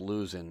we ended up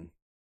losing,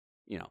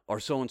 you know, or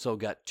so-and-so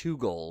got 2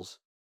 goals,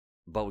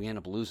 but we end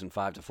up losing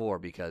 5-4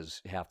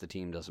 because half the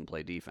team doesn't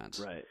play defense.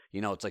 Right.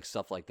 You know, it's like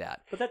stuff like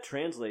that. But that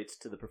translates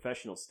to the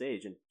professional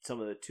stage, and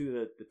some of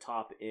the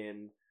top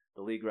in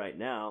the league right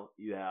now,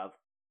 you have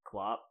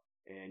Klopp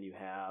and you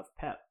have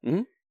Pep.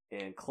 Mm-hmm.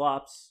 And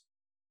Klopp's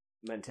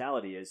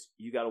mentality is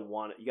you got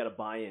to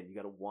buy in, you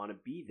got to want to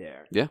be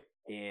there. Yeah.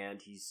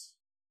 And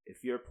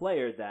if you're a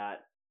player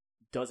that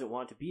doesn't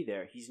want to be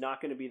there, he's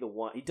not going to be the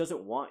one. He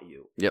doesn't want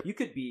you. Yep. You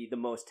could be the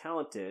most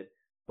talented,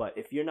 but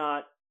if you're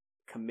not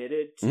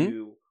committed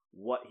to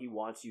what he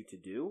wants you to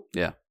do,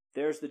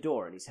 there's the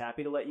door, and he's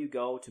happy to let you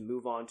go to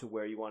move on to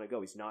where you want to go.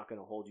 He's not going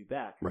to hold you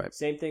back. Right.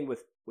 Same thing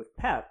with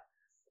Pep.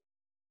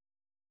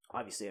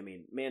 Obviously, I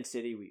mean, Man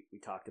City, we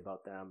talked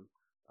about them,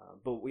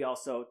 but we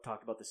also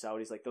talked about the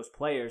Saudis, like those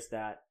players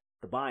that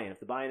the buy-in. If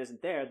the buy-in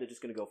isn't there, they're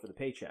just going to go for the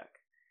paycheck.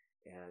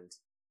 And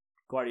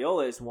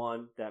Guardiola is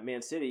one that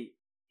Man City,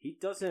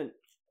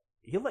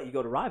 he'll let you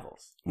go to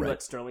rivals. He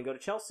let Sterling go to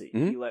Chelsea.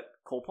 Mm-hmm. He let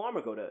Cole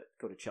Palmer go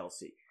to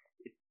Chelsea.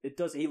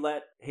 He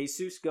let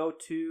Jesus go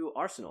to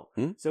Arsenal.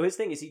 Mm-hmm. So his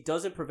thing is, he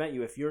doesn't prevent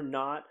you if you're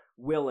not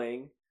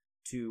willing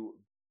to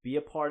be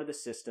a part of the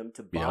system,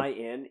 to buy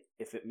in.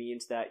 If it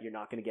means that you're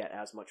not going to get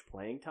as much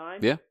playing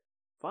time,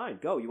 fine,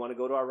 go. You want to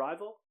go to our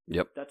rival?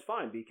 Yep. That's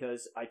fine,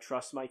 because I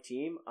trust my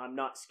team. I'm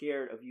not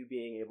scared of you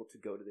being able to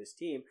go to this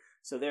team.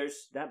 So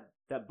there's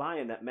that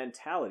buy-in, that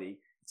mentality.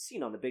 It's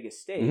seen on the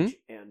biggest stage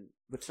and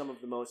with some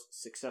of the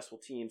most successful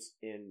teams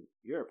in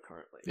Europe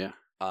currently. Yeah.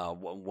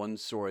 One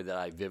story that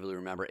I vividly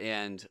remember,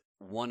 and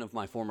one of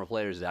my former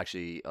players is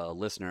actually a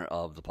listener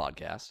of the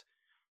podcast.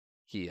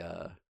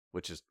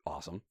 Which is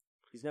awesome.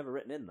 He's never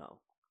written in, though.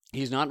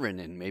 He's not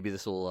written in. Maybe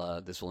this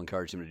will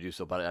encourage him to do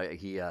so. But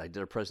he did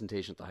a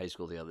presentation at the high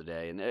school the other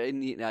day, and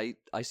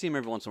I see him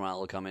every once in a while.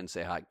 He'll come in and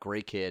say hi.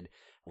 Great kid,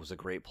 was a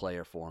great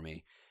player for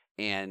me,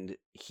 and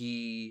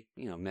he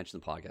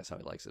mentioned the podcast, how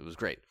he likes it. It was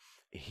great.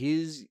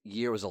 His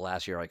year was the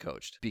last year I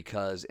coached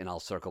because, and I'll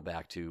circle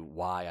back to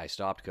why I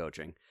stopped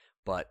coaching,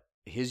 but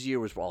his year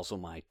was also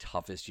my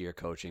toughest year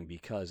coaching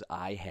because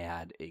I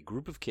had a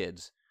group of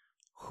kids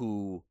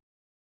who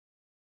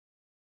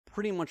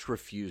pretty much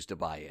refused to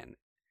buy in.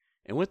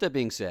 And with that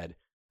being said,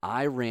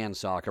 I ran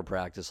soccer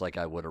practice like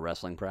I would a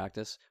wrestling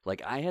practice.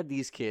 Like, I had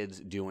these kids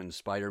doing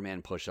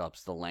Spider-Man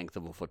push-ups the length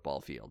of a football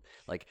field.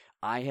 Like,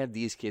 I had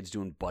these kids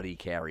doing buddy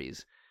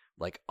carries,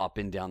 like, up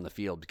and down the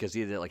field, because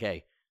they're like,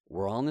 hey,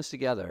 we're all in this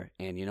together,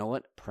 and you know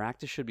what?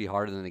 Practice should be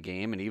harder than the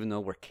game, and even though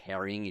we're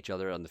carrying each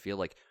other on the field,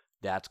 like,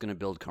 that's going to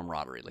build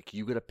camaraderie. Like,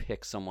 you got to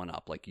pick someone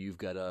up. Like, you've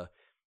got to,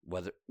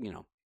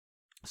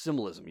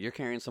 symbolism. You're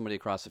carrying somebody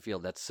across the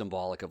field. That's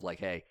symbolic of like,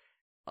 hey,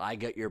 I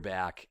got your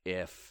back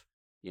if,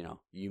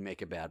 you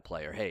make a bad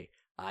play. Or, hey,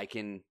 I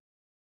can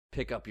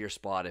pick up your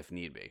spot if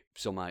need be.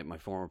 So my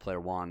former player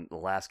won the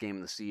last game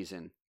of the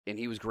season, and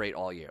he was great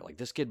all year. Like,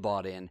 this kid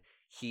bought in.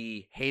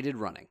 He hated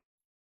running.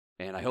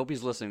 And I hope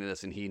he's listening to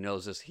this, and he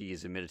knows this.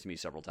 He's admitted to me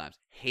several times.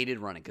 Hated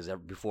running, because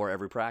before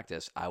every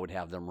practice, I would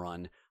have them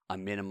run a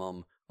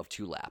minimum of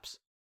 2 laps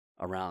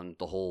around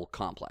the whole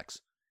complex.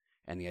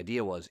 And the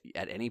idea was,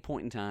 at any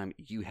point in time,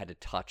 you had to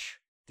touch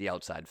the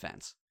outside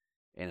fence.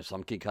 And if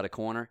some kid cut a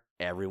corner,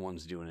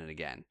 everyone's doing it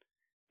again.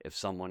 If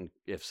someone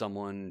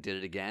did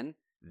it again,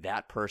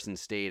 that person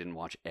stayed and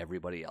watched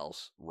everybody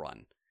else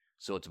run.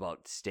 So it's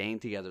about staying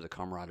together, the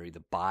camaraderie,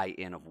 the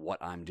buy-in of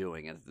what I'm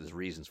doing, and there's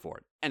reasons for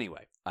it.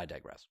 Anyway, I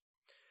digress.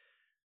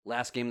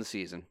 Last game of the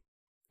season.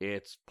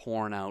 It's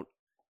pouring out.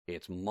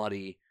 It's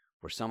muddy.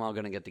 We're somehow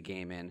going to get the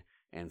game in.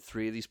 And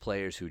 3 of these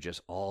players who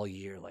just all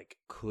year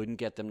couldn't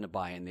get them to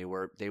buy in. They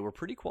were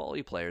pretty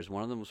quality players.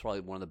 One of them was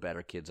probably one of the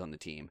better kids on the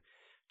team.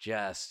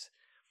 Just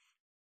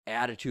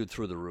attitude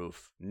through the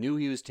roof. Knew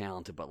he was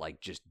talented, but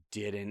just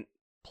didn't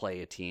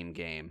play a team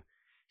game.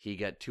 He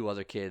got 2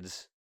 other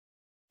kids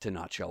to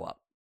not show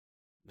up.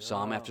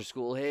 Saw him after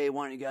school. Hey,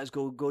 why don't you guys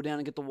go down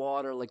and get the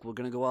water? Like, we're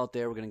gonna go out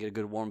there. We're gonna get a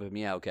good warm up.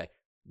 Yeah, okay.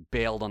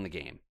 Bailed on the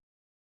game.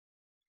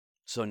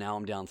 So now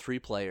I'm down 3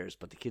 players,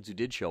 but the kids who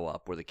did show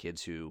up were the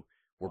kids who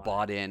were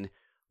bought in,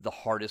 the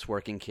hardest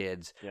working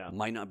kids, Yeah.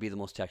 might not be the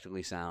most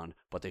technically sound,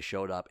 but they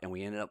showed up, and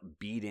we ended up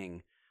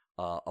beating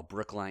a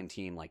Brookline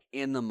team, like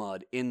in the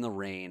mud, in the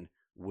rain,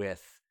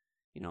 with,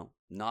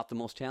 not the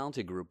most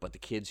talented group, but the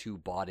kids who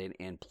bought in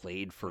and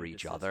played for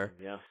each other.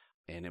 Yeah.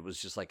 And it was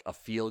just like a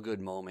feel-good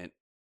moment.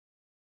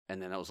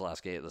 And then that was the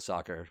last game of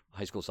the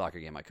high school soccer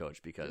game I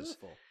coached, because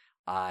Beautiful.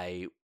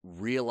 I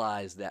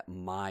realized that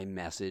my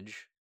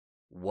message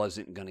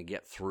wasn't going to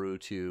get through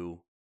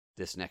to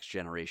this next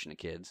generation of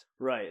kids.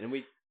 Right. And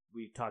we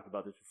talked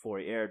about this before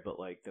it aired, but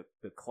like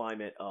the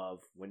climate of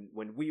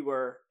when we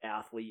were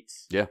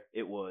athletes,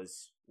 it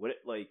was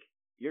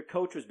your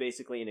coach was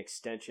basically an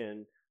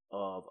extension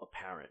of a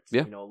parent.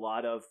 Yeah. A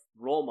lot of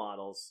role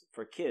models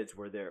for kids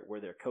were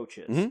their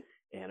coaches. Mm-hmm.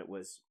 And it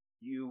was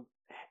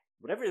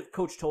whatever the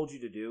coach told you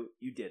to do,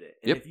 you did it.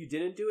 And Yep. if you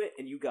didn't do it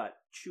and you got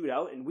chewed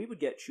out, and we would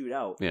get chewed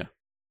out,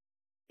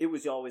 it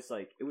was always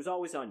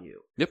on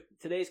you. Yep.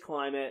 Today's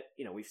climate,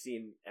 we've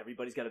seen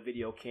everybody's got a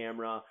video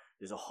camera.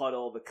 There's a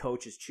huddle. The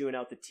coach is chewing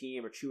out the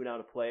team or chewing out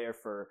a player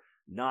for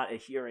not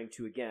adhering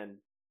to, again,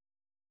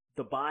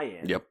 the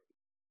buy-in. Yep.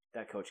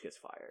 That coach gets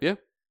fired. Yeah.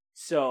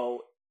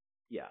 So,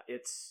 yeah,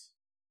 it's...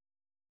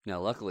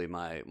 Now, luckily,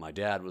 my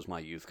dad was my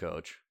youth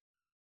coach.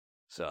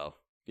 So,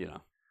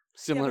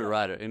 similar to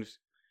Ryder. And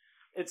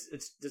It's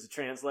does it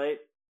translate?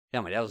 yeah,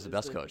 my dad was the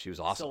best coach. He was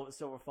awesome.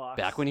 Silver Fox.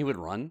 Back when he would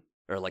run,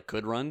 or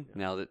could run,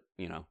 now that,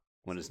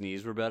 when his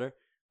knees were better.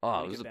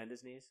 Oh, When he could bend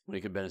his knees. When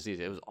he could bend his knees.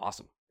 It was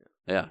awesome.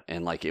 Yeah.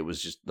 And it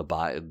was just the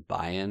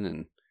buy-in,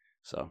 and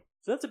so.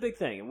 So that's a big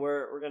thing, and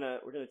we're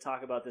gonna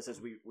talk about this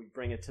as we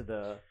bring it to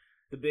the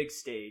big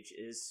stage.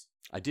 Is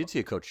I did see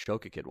a coach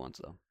choke a kid once,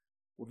 though.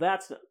 Well,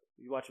 that's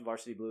you watching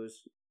Varsity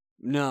Blues?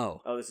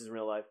 No. Oh, this is in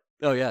real life.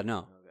 Oh yeah, no.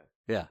 Okay.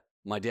 Yeah.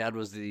 My dad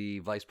was the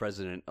vice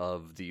president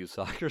of the Youth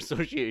Soccer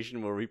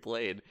Association where we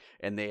played,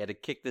 and they had to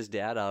kick this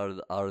dad out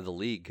of the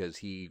league because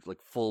he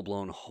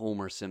full-blown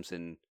Homer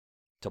Simpson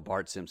to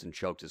Bart Simpson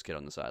choked his kid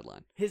on the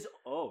sideline.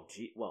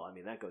 Well, I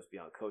mean that goes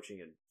beyond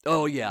coaching and.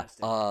 Oh yeah,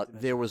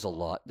 there was a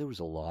lot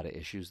of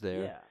issues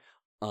there.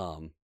 Yeah.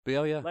 But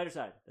yeah. Lighter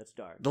side. That's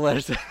dark. The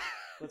lighter side.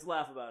 Let's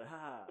laugh about it.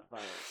 Ha!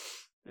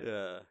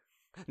 Violence.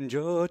 Yeah.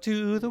 Joy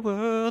to the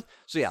world.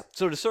 So yeah.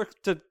 So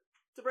to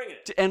bring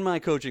it to end my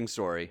coaching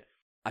story.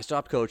 I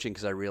stopped coaching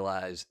because I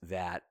realized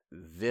that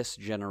this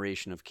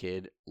generation of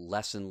kid,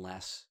 less and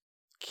less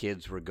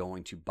kids were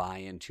going to buy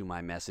into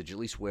my message, at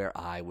least where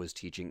I was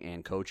teaching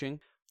and coaching.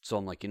 So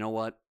I'm like, you know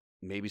what?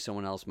 Maybe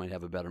someone else might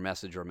have a better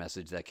message, or a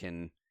message that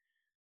can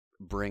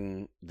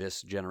bring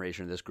this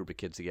generation, this group of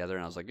kids together.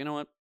 And I was like, you know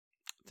what?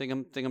 Think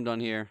I'm done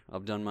here.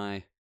 I've done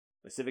my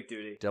civic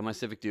duty. Done my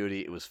civic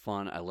duty. It was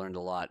fun. I learned a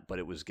lot, but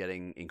it was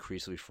getting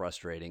increasingly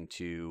frustrating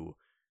to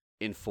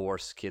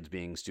enforce kids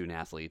being student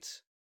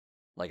athletes.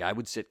 I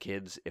would sit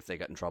kids if they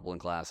got in trouble in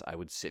class. I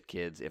would sit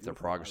kids if their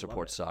progress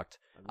report sucked.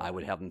 I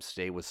would have them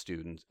stay with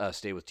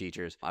stay with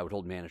teachers. I would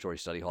hold mandatory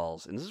study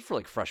halls. And this is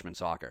for freshman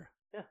soccer.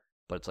 Yeah.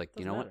 But it's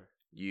you know what?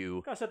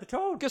 You gotta set the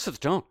tone. Gotta set the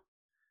tone.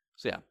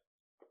 So yeah.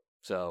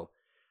 So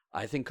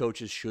I think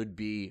coaches should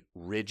be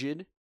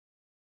rigid,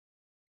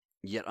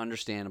 yet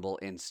understandable,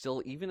 and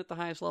still, even at the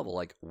highest level,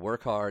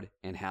 work hard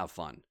and have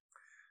fun.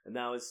 And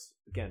that was,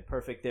 again,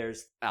 perfect.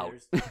 There's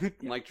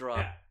Mic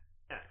drop.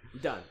 Yeah.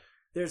 Done.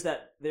 There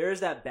is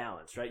that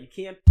balance, right? You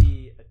can't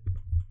be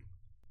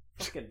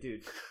a fucking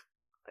dude.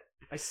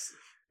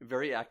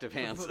 Very active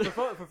hands.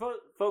 For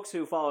folks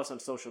who follow us on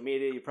social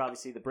media, you probably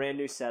see the brand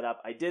new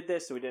setup. I did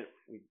this, so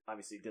we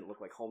obviously didn't look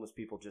like homeless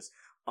people just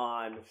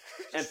on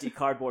empty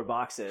cardboard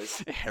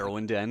boxes.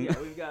 Heroin den.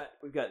 Yeah,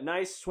 we've got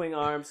nice swing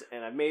arms,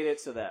 and I've made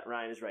it so that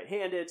Ryan is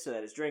right-handed, so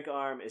that his drink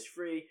arm is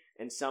free,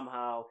 and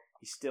somehow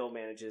he still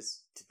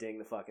manages to ding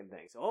the fucking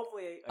thing. So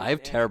hopefully, I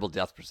have terrible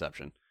depth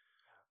perception.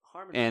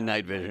 And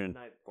night vision.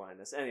 Night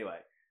blindness. Anyway,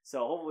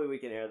 so hopefully we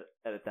can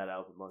edit that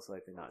out, but most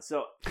likely not.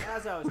 So,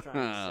 as I was trying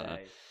to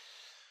say,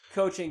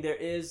 coaching, there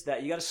is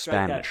that, you got to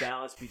strike that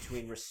balance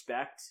between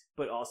respect,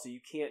 but also you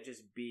can't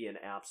just be an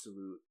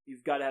absolute,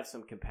 you've got to have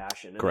some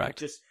compassion. And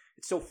correct. It's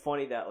so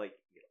funny that,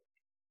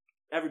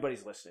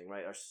 everybody's listening,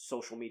 right? Our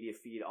social media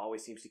feed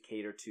always seems to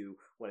cater to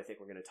what I think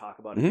we're going to talk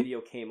about. Mm-hmm. A video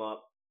came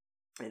up,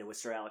 and it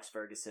was Sir Alex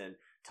Ferguson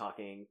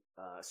talking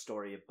a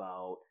story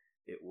about,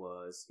 it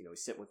was,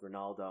 he's sitting with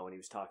Ronaldo, and he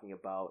was talking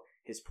about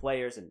his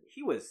players, and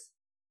he was,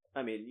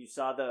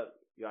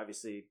 you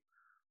obviously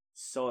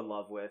so in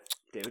love with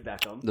David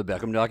Beckham. The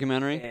Beckham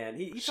documentary. And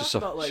he talked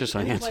about,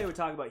 any player would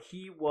talk about,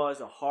 he was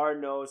a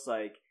hard-nosed,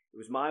 it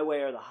was my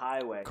way or the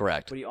highway.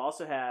 Correct. But he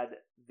also had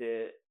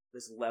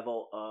this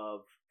level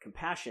of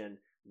compassion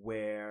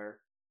where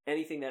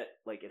anything that,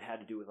 it had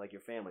to do with,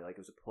 your family, it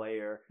was a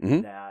player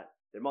mm-hmm. that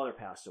their mother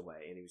passed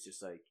away, and he was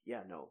just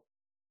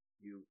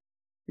you...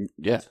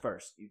 Yeah.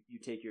 First, you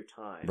take your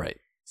time. Right.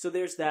 So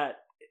there's that.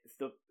 If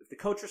the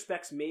coach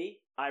respects me,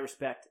 I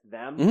respect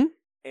them, mm-hmm.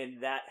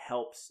 and that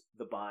helps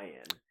the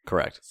buy-in.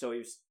 Correct. So he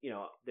was,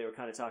 they were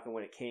kind of talking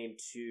when it came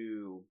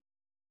to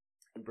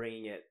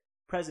bringing it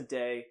present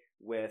day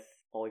with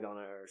Ole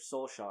Gunnar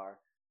Solskjaer.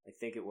 I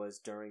think it was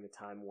during the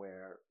time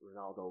where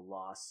Ronaldo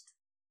lost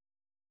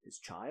his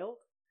child,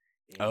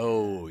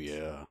 Oh,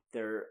 yeah.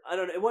 I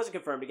don't know. It wasn't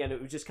confirmed. Again,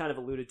 it was just kind of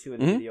alluded to in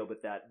the video,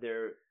 but that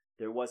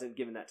there wasn't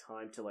given that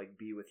time to like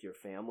be with your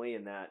family,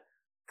 and that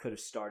could have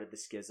started the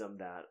schism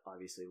that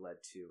obviously led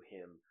to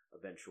him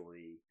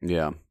eventually,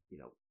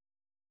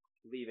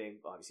 leaving.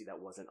 Obviously, that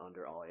wasn't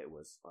under Ole; it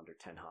was under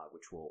Ten Hag,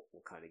 which we'll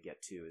kind of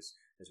get to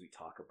as we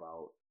talk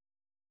about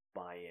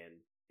buy-in.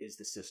 Is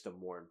the system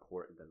more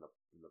important than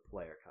the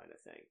player kind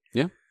of thing?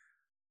 Yeah.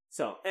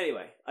 So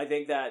anyway, I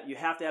think that you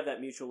have to have that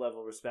mutual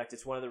level of respect.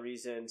 It's one of the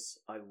reasons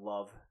I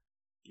love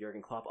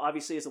Jurgen Klopp.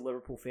 Obviously, as a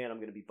Liverpool fan, I'm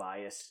going to be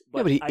biased,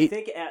 but I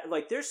think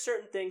there's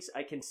certain things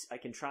I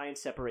can try and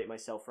separate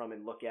myself from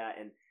and look at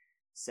and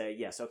say,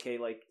 yes, okay,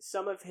 like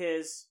some of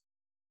his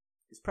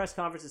press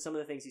conferences, some of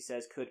the things he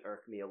says could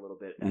irk me a little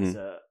bit as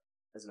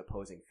an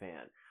opposing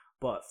fan.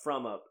 But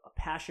from a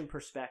passion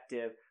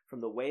perspective,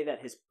 from the way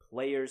that his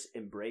players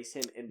embrace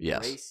him,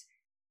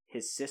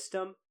 his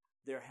system,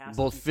 there has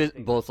to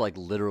be both like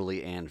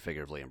literally and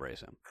figuratively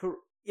embrace him.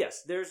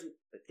 Yes, there's,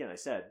 again, I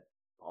said,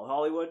 Paul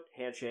Hollywood,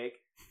 handshake,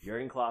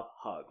 Jurgen Klopp,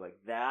 hug. Like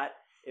that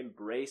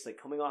embrace, like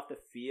coming off the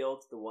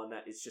field, the one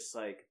that is just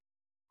like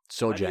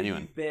so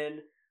genuine. You've been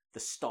the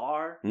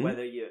star,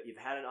 whether you've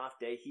had an off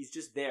day, he's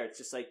just there. It's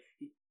just like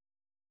he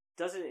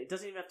doesn't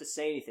even have to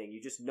say anything.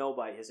 You just know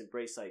by his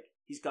embrace, like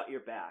he's got your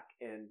back,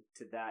 and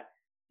to that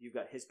you've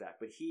got his back.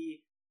 But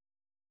he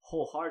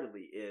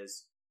wholeheartely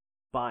is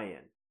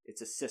buy-in.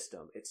 It's a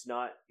system. It's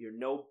not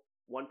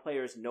one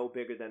player is no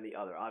bigger than the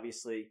other.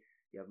 Obviously,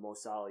 you have Mo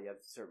Salah, you have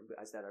certain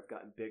guys that have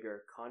gotten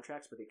bigger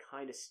contracts, but they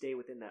kind of stay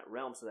within that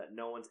realm so that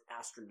no one's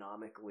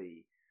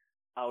astronomically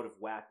out of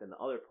whack than the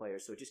other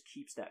players. So it just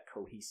keeps that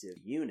cohesive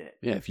unit.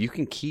 Yeah, if you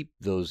can keep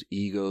those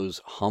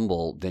egos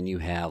humble, then you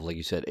have, like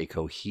you said, a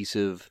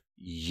cohesive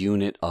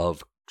unit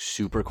of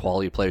super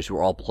quality players who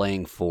are all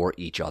playing for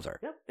each other.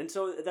 Yeah, and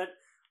so that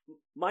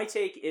my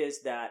take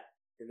is that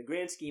in the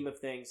grand scheme of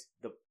things,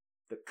 the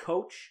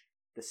coach,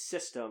 the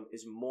system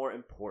is more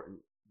important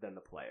than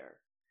the player.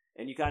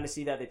 And you kind of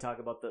see that. They talk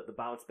about the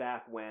bounce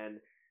back when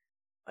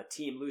a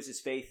team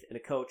loses faith in a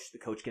coach, the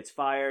coach gets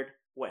fired.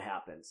 What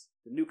happens?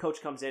 The new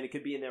coach comes in. It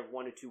could be in there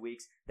 1 or 2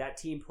 weeks. That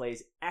team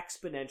plays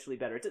exponentially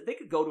better. They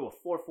could go to a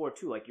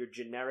 4-4-2, like your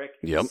generic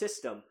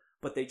system,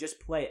 but they just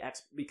play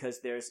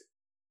because there's,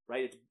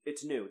 right,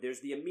 it's new. There's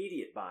the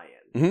immediate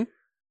buy-in. Mm-hmm.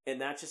 And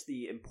that's just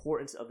the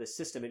importance of the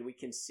system. And we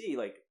can see,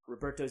 like,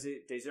 Roberto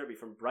De Zerbi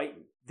from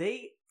Brighton.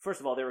 First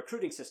of all, their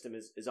recruiting system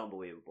is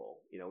unbelievable.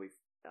 You know, we've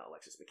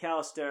Alexis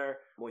McAllister,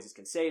 Moises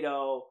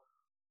Caicedo.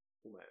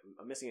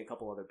 I'm missing a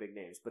couple other big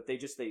names. But they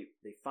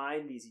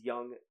find these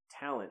young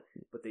talent,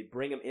 but they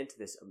bring them into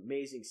this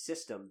amazing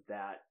system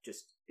that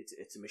just,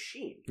 it's a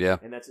machine. Yeah.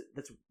 And that's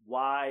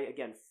why,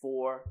 again,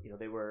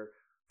 they were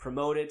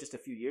promoted just a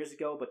few years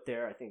ago, but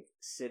they're, I think,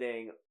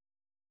 sitting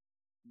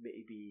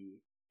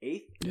maybe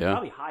 8th,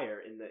 probably higher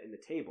in the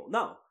table.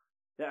 No,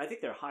 I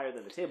think they're higher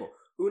than the table.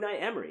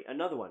 Unai Emery,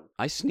 another one.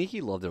 I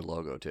sneaky love their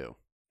logo too.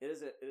 It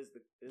is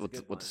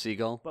with the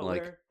seagull. But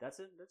like that's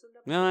a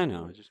no, I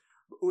know.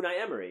 Unai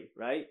Emery,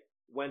 right?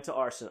 Went to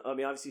Arsenal. I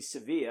mean, obviously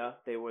Sevilla.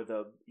 They were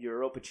the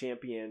Europa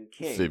champion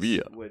kings.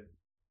 Sevilla would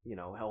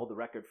held the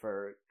record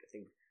for, I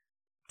think,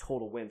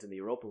 total wins in the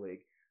Europa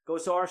League.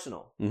 Goes to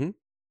Arsenal. Mm-hmm.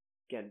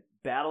 Again,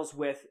 battles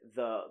with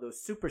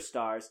those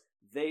superstars.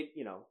 They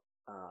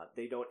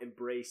don't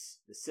embrace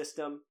the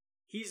system.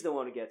 He's the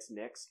one who gets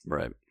nixed.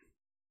 Right.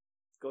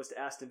 Goes to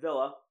Aston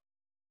Villa,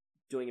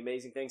 doing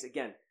amazing things.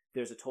 Again,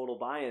 there's a total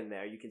buy-in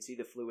there. You can see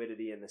the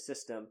fluidity in the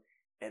system,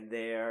 and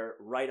they're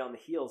right on the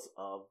heels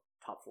of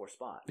top 4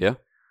 spot. Yeah.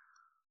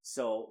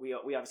 So we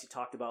obviously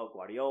talked about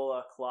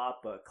Guardiola, Klopp,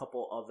 but a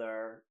couple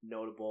other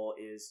notable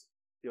is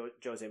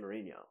Jose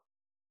Mourinho.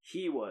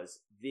 He was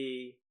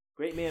the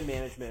great man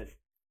management,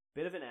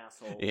 bit of an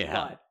asshole,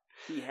 but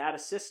he had a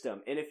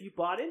system, and if you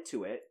bought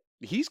into it,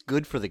 he's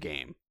good for the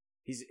game.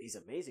 He's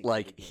amazing.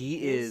 Like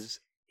his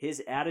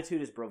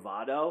attitude is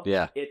bravado.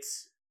 Yeah,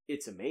 it's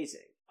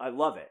amazing. I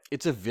love it.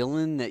 It's a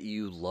villain that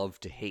you love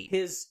to hate.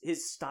 His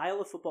style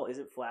of football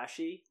isn't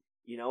flashy.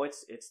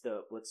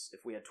 If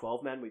we had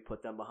 12 men, we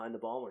put them behind the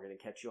ball, and we're going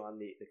to catch you on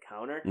the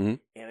counter. Mm-hmm.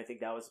 And I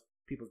think that was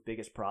people's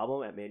biggest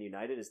problem at Man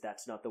United is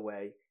that's not the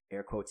way,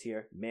 air quotes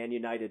here, Man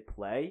United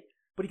play.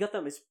 But he got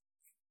them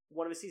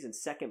one of his seasons,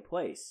 2nd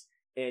place.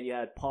 And you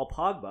had Paul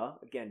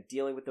Pogba, again,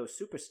 dealing with those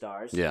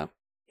superstars. Yeah.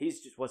 He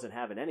just wasn't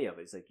having any of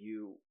it. He's like,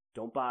 you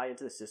don't buy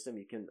into the system.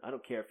 I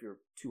don't care if you're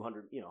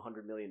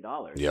 $100 million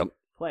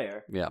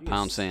player. Yeah,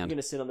 pound sand. You're going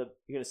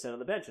to sit on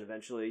the bench, and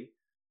eventually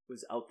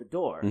was out the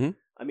door. Mm-hmm.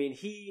 I mean,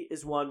 he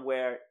is one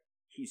where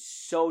he's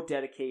so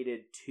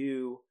dedicated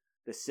to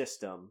the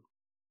system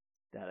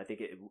that I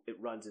think it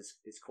runs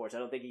his course. I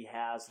don't think he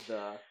has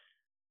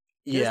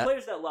There's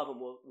players that love him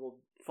will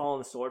fall on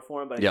the sword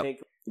for him, but I think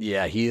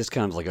he is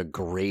kind of like a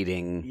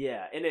grating.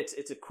 Yeah, and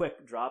it's a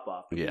quick drop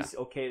off. He's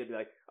okay to be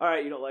like, all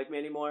right, you don't like me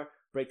anymore,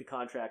 break the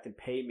contract and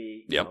pay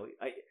me.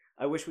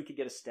 I wish we could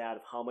get a stat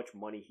of how much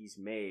money he's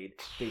made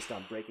based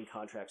on breaking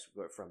contracts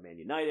from Man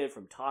United,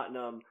 from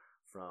Tottenham,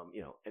 from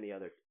any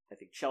other. I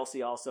think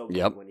Chelsea also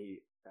when he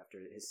after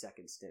his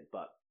 2nd stint.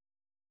 But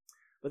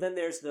But then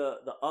there's the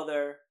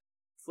other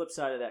flip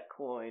side of that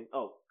coin.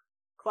 Oh,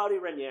 Claudio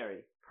Ranieri,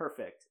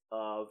 perfect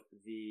of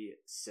the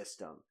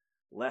system.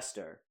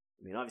 Leicester,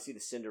 I mean, obviously the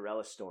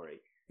Cinderella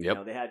story. Yep. You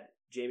know, they had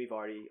Jamie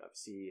Vardy,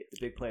 obviously the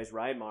big players,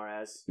 Ryan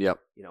Mahrez. Yep.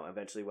 You know,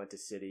 eventually went to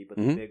City, but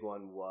the big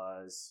one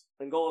was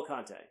N'Golo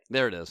Kante.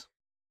 There it is.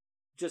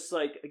 Just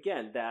like,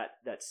 again,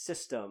 that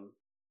system,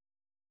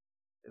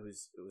 it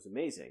was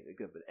amazing.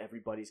 Good, but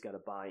everybody's got to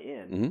buy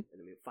in. And I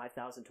mean,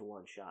 5,000 to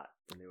 1 shot,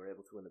 and they were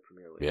able to win the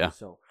Premier League. Yeah.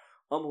 So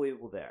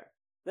unbelievable there.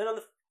 Then on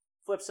the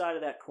flip side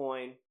of that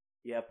coin,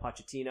 you have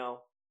Pochettino,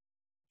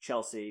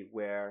 Chelsea,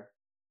 where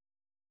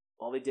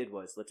all they did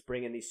was, let's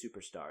bring in these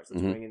superstars.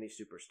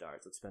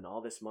 Let's spend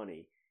all this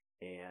money.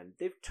 And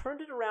they've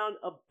turned it around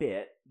a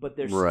bit, but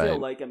they're still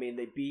like, I mean,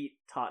 they beat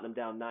Tottenham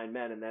down 9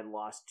 men and then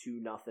lost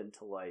 2-0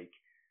 to like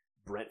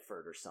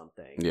Brentford or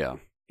something. Yeah.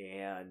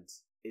 And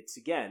it's,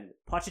 again,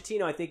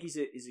 Pochettino, I think he's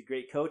a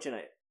great coach, and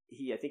I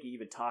think he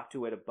even talked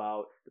to it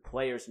about the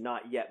players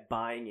not yet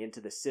buying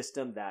into the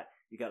system, that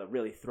you got to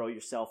really throw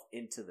yourself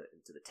into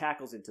the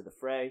tackles, into the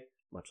fray,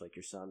 much like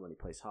your son when he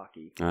plays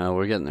hockey.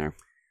 We're getting there.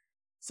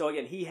 So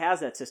again, he has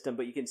that system,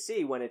 but you can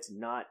see when it's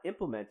not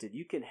implemented,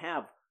 you can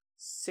have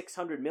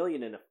 $600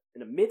 million in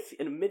a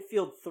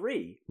midfield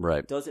three.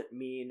 Right. Doesn't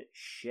mean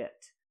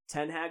shit.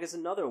 Ten Hag is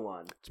another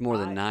one. It's more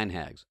than 9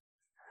 Hags.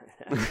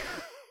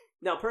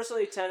 Now,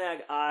 personally, Ten Hag,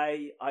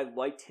 I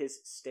liked his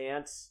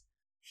stance.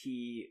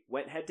 He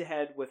went head to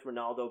head with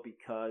Ronaldo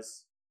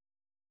because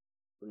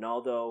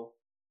Ronaldo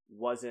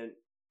wasn't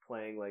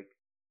playing like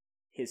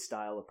his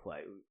style of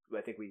play.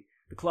 I think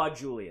the Claude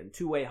Julien,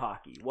 two-way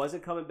hockey,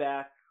 wasn't coming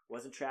back,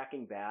 wasn't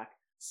tracking back,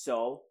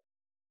 so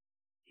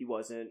he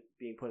wasn't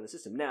being put in the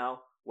system.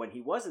 Now, when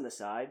he was in the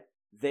side,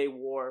 they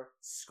were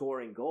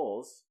scoring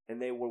goals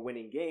and they were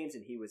winning games,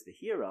 and he was the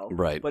hero.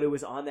 Right. But it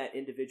was on that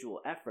individual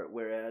effort,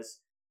 whereas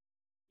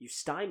you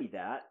stymie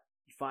that,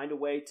 you find a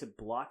way to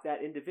block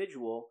that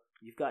individual,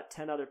 you've got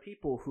 10 other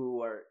people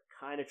who are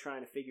kind of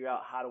trying to figure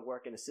out how to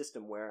work in a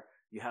system where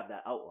you have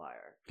that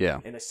outlier. Yeah.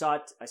 And I saw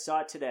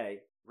it today.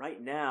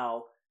 Right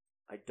now,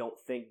 I don't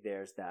think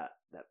there's that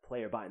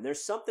player buy-in.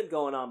 There's something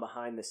going on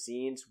behind the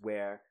scenes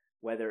where,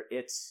 whether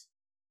it's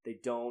they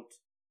don't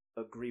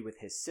agree with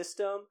his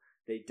system,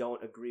 they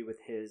don't agree with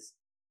his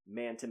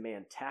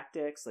man-to-man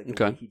tactics, like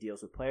the way he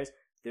deals with players,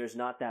 there's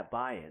not that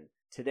buy-in.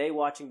 Today,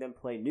 watching them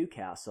play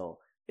Newcastle,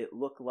 it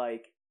looked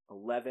like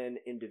 11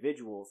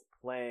 individuals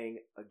playing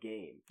a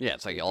game. Yeah,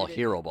 it's like all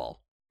hero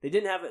ball. They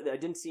didn't have I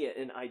didn't see it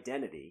an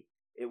identity.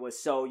 It was,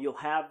 so you'll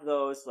have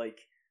those, like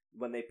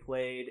when they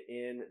played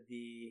in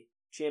the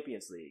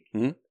Champions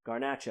League,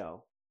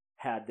 Garnacho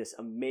had this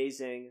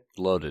amazing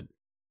loaded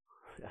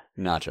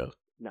nachos.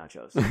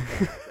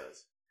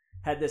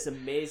 Had this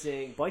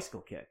amazing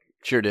bicycle kick.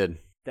 Sure did.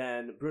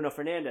 Then Bruno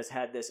Fernandes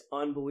had this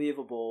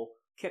unbelievable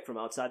kick from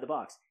outside the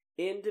box.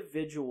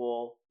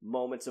 Individual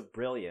moments of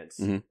brilliance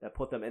that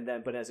put them,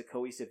 but as a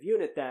cohesive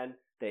unit, then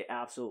they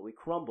absolutely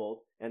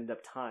crumbled, ended up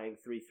tying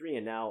 3-3,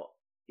 and now,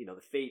 you know,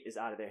 the fate is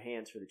out of their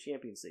hands for the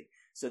Champions League.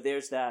 So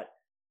there's that.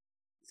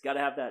 It's got to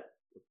have that.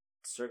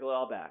 Circle it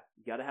all back.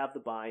 You got to have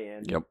the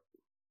buy-in. Yep.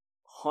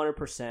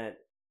 100%.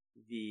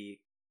 The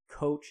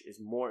coach is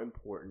more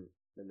important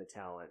than the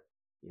talent.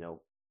 You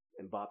know,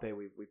 Mbappe,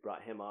 we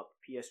brought him up.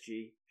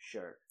 PSG,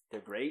 sure, they're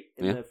great,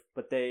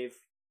 but they've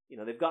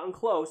gotten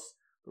close,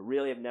 but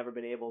really have never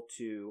been able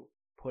to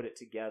put it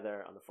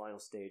together on the final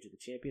stage of the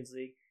Champions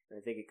League. And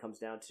I think it comes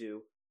down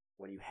to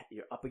when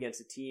you're up against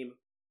a team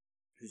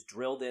who's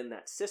drilled in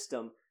that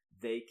system,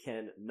 they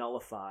can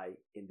nullify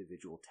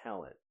individual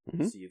talent.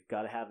 So you've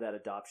got to have that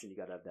adoption. You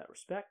got to have that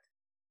respect.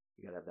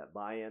 You got to have that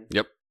buy-in.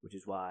 Yep. Which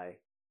is why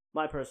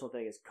my personal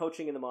thing is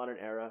coaching in the modern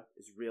era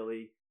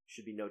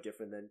should be no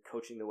different than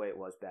coaching the way it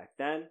was back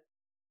then.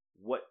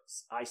 What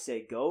I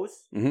say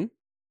goes. There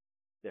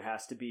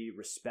has to be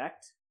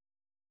respect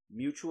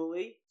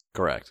mutually.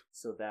 Correct.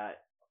 So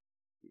that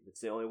it's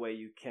the only way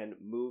you can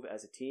move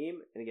as a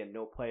team. And again,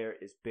 no player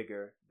is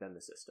bigger than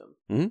the system.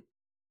 Do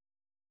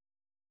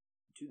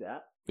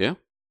that. Yeah.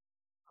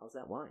 How's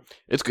that wine?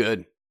 It's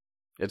good.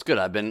 It's good.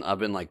 I've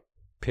been like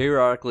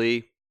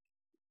periodically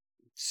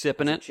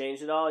sipping it.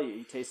 Changed it all?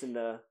 You tasting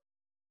the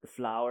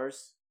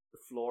flowers, the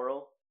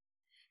floral?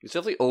 It's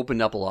definitely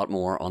opened up a lot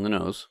more on the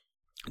nose.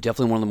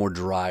 Definitely one of the more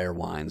drier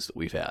wines that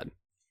we've had.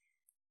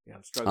 Yeah,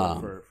 I'm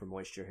struggling for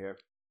moisture here.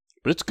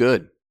 But it's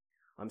good.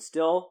 I'm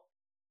still...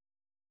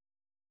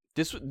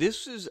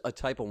 This is a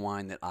type of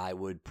wine that I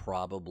would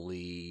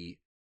probably...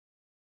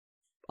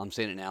 I'm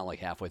saying it now like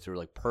halfway through,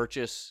 like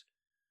purchase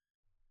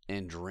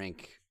and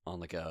drink on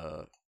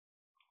the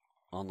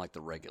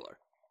regular.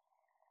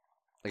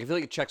 Like I feel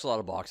like it checks a lot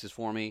of boxes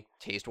for me,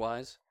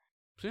 taste-wise.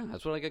 So yeah,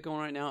 that's what I got going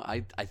right now.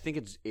 I think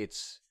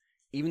it's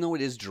even though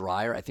it is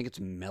drier, I think it's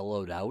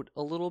mellowed out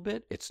a little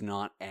bit. It's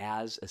not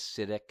as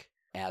acidic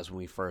as when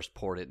we first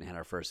poured it and had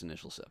our first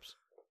initial sips.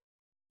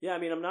 Yeah, I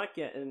mean, I'm not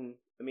getting...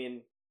 I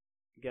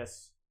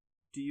guess,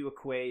 do you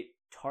equate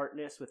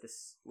tartness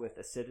with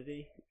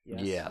acidity?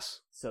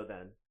 Yes. So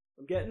then,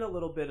 I'm getting a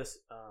little bit of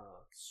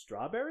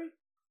strawberry.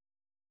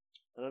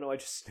 I don't know. I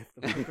just sniffed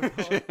the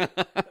microphone.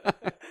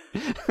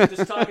 I'm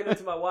just talking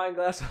into my wine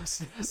glass. I'm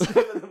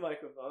sniffing the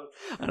microphone.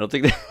 I don't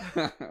think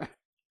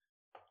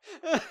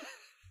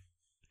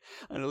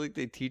I don't think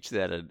they teach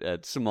that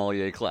at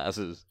sommelier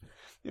classes.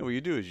 You know what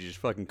you do is you just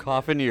fucking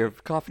cough into your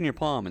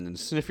palm and then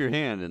sniff your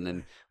hand and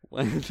then.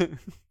 I'm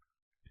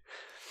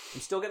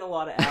still getting a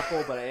lot of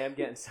apple, but I am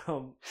getting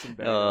some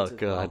berries. Oh as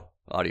god, well.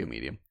 audio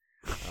medium.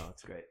 Oh,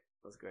 that's great.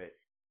 That's great.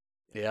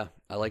 Yeah,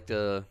 I like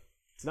the.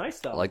 It's nice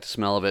though. I like the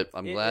smell of it.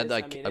 I'm glad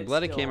I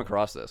came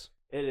across this.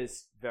 It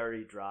is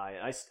very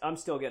dry. I'm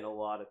still getting a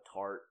lot of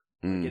tart.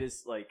 Mm. Like, it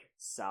is like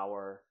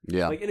sour.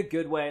 Yeah, like in a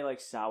good way, like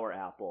sour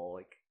apple.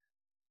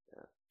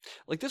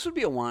 Like this would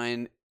be a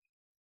wine.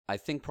 I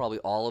think probably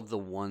all of the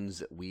ones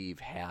that we've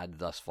had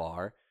thus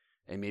far,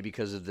 and maybe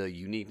because of the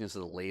uniqueness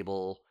of the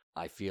label,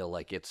 I feel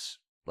like it's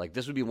like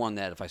this would be one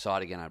that if I saw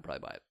it again, I'd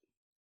probably buy it.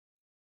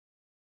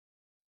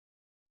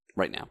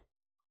 Right now.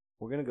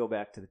 We're going to go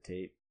back to the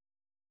tape.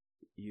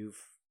 You've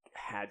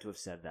had to have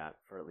said that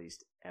for at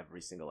least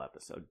every single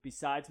episode.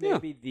 Besides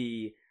maybe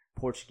the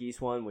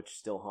Portuguese one, which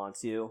still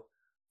haunts you.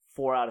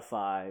 4 out of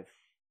 5.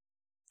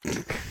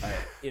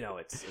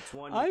 It's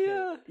one.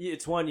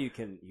 It's one you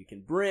can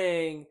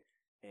bring.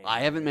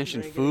 I haven't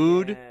mentioned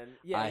food.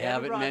 Yeah, I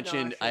haven't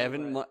mentioned. I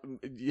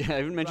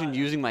haven't mentioned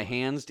using my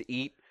hands to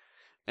eat.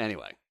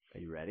 Anyway. Are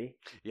you ready?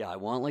 Yeah, I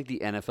want like the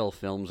NFL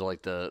films or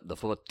like the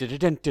football.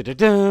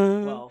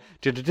 Well,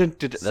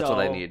 that's what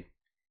I need.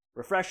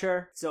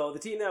 Refresher. So the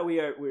team that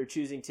we're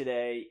choosing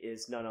today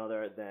is none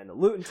other than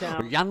Luton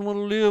Town. And we're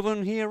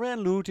living here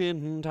in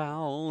Luton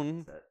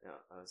Town.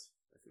 I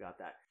forgot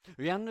that.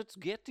 And it's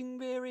getting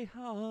very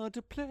hard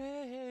to play.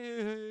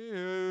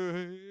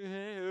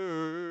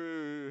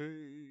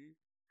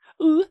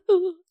 Ooh.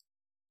 All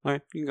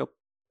right, you can go.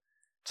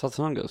 That's how the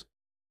song goes.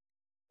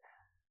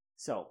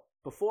 So,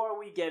 before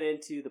we get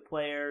into the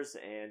players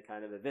and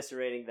kind of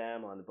eviscerating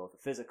them on both the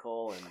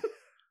physical and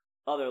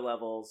other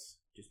levels,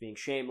 just being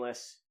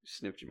shameless. You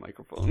sniffed your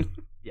microphone.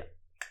 Yeah.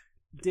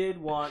 Did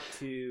want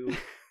to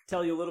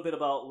tell you a little bit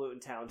about Luton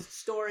Town's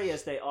story,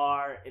 as they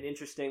are an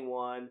interesting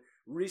one.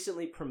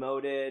 Recently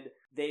promoted.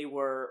 They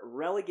were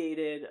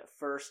relegated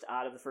first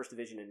out of the first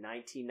division in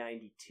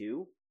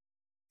 1992.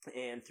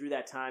 And through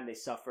that time, they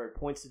suffered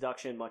points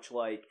deduction, much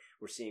like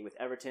we're seeing with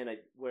Everton. I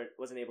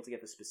wasn't able to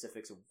get the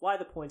specifics of why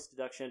the points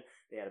deduction.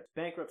 They had a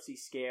bankruptcy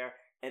scare.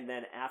 And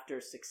then after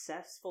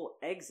successful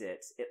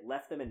exits, it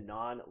left them in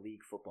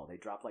non-league football. They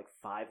dropped like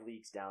 5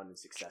 leagues down in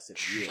successive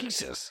years.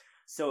 Jesus.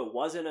 So it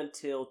wasn't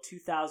until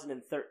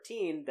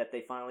 2013 that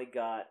they finally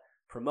got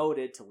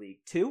promoted to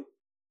League 2.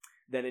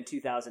 Then in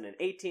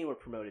 2018, were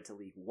promoted to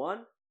League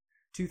 1.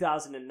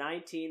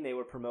 2019, they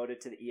were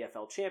promoted to the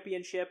EFL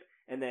Championship.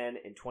 And then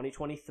in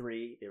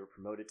 2023, they were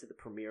promoted to the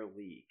Premier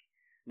League.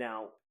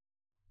 Now,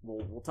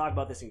 we'll talk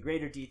about this in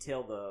greater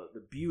detail,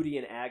 the beauty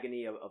and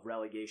agony of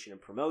relegation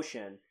and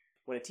promotion.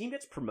 When a team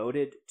gets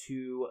promoted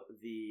to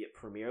the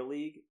Premier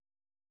League,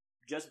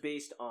 just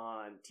based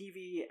on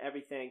TV,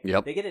 everything,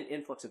 they get an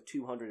influx of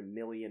 $200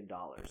 million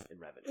in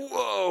revenue.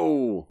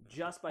 Whoa!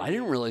 I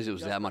didn't realize it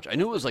was that much. I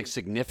knew it was like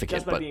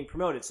significant, just by being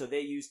promoted. So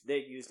they used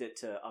it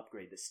to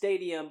upgrade the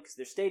stadium, because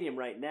their stadium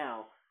right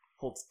now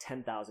holds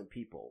 10,000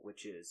 people,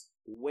 which is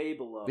way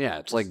below. Yeah,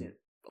 it's like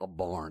a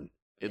barn.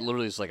 It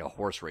literally is like a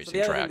horse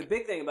racing track. The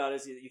big thing about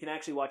it is you can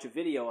actually watch a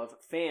video of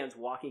fans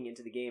walking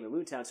into the game in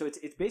Luton Town. So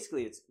it's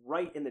basically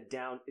right in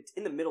it's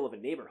in the middle of a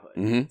neighborhood.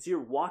 Mm-hmm. So you're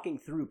walking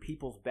through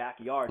people's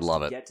backyards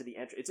to get to the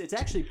entrance. It's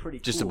actually pretty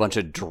cool. Just a bunch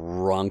of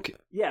drunk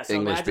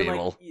English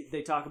people. Like,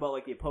 they talk about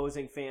like the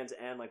opposing fans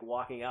and like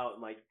walking out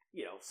and like,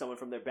 someone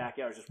from their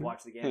backyard just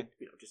watch the game,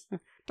 just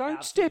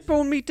don't step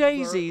on me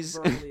daisies.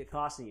 Verbally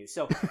accosting you.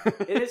 So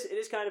it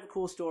is kind of a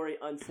cool story.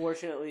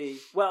 Unfortunately,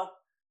 well,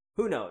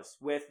 who knows?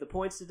 With the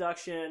points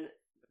deduction,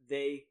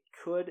 they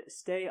could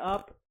stay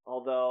up,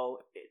 although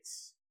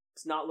it's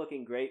not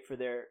looking great for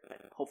their.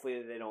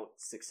 Hopefully, they don't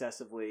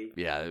successively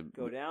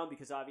go down,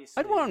 because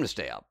obviously I'd want them to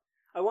stay up.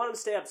 I want them to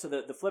stay up. So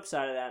the flip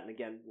side of that, and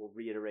again, we'll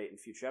reiterate in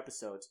future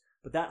episodes,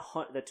 but that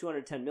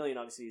 $210 million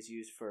obviously is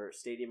used for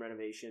stadium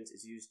renovations,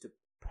 is used to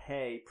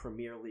pay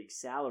Premier League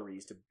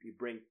salaries, to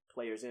bring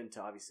players in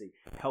to obviously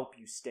help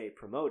you stay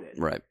promoted.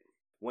 Right.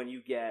 When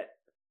you get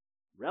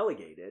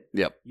relegated,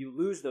 you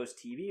lose those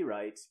TV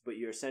rights, but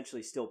you're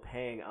essentially still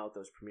paying out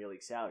those Premier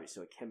League salaries,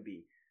 so it can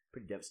be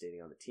pretty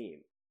devastating on the team.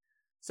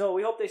 So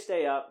we hope they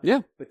stay up.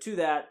 Yeah. But to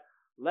that,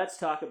 let's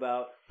talk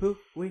about who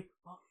we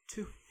want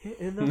to hit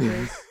in the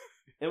face.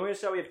 And we're going to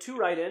start. We have 2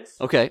 write-ins.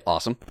 Okay,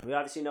 awesome. We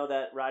obviously know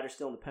that Ryder's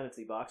still in the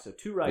penalty box, so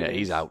 2 write-ins. Yeah,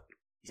 he's out.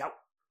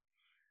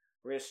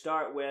 We're going to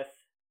start with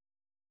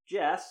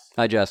Jess.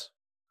 Hi, Jess.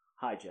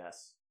 Hi,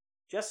 Jess.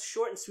 Just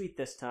short and sweet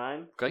this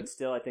time. Okay. But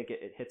still, I think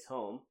it hits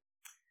home.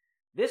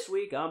 This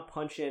week, I'm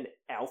punching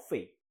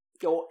Alfie.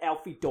 Go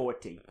Alfie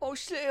Doherty. Oh,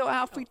 still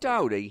Alfie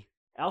Doherty.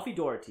 Alfie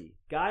Doherty.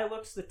 Guy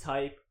looks the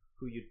type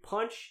who you'd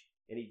punch,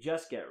 and he'd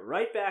just get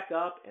right back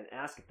up and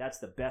ask if that's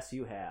the best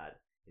you had.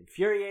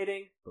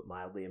 Infuriating, but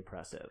mildly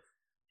impressive.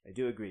 I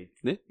do agree.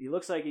 Yeah. He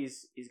looks like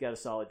he's got a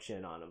solid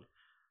chin on him.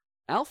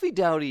 Alfie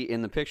Doughty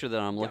in the picture that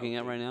I'm looking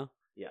at right now.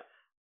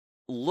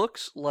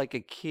 looks like a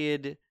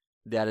kid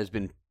that has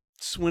been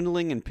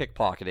swindling and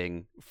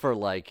pickpocketing for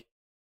like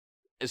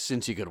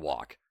since he could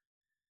walk.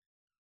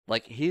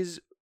 Like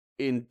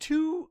in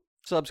 2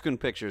 subsequent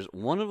pictures,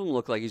 one of them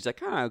looked like he's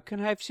like, "Oh, can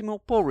I have some more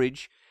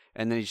porridge?"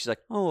 And then he's just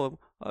like, "Oh,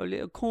 a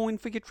little coin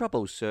for your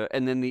troubles, sir."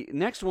 And then the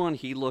next one,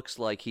 he looks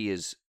like he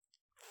is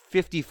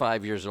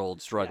 55 years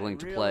old, struggling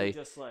to play.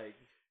 Just like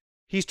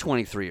he's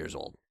 23 years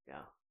old.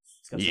 Yeah.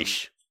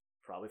 Yeesh.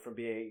 Probably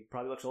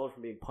looks older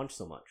from being punched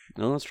so much.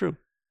 No, that's true.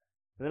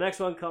 And the next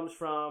one comes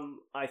from,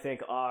 I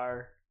think,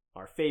 our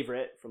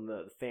favorite from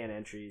the fan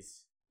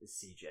entries is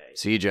CJ.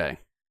 CJ.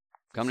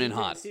 Coming in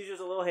hot. CJ's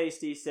a little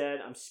hasty. He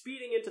said, "I'm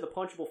speeding into the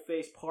punchable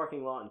face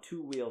parking lot on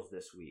 2 wheels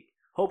this week.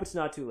 Hope it's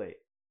not too late."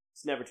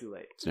 It's never too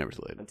late. It's never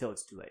too late. Until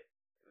it's too late.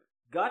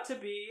 Got to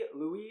be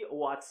Louis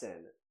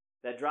Watson.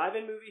 That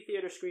drive-in movie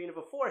theater screen of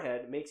a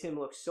forehead makes him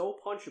look so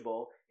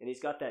punchable, and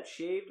he's got that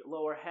shaved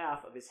lower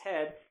half of his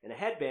head and a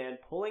headband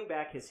pulling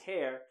back his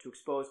hair to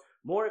expose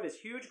more of his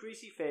huge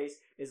greasy face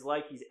is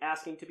like he's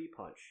asking to be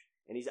punched.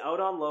 And he's out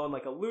on loan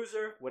like a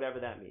loser, whatever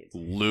that means.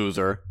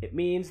 Loser. It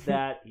means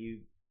that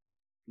he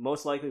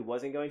most likely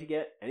wasn't going to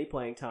get any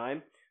playing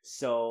time,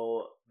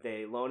 so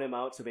they loan him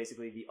out, so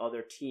basically the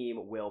other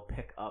team will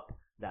pick up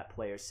that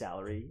player's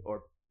salary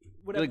or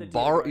whatever. You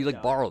borrow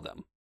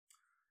them.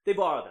 They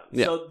borrow them.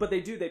 Yeah. So, but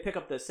they pick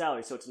up the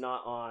salary, so it's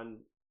not on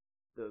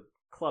the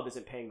club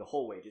isn't paying the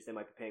whole wages. They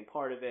might be paying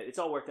part of it. It's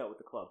all worked out with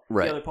the club.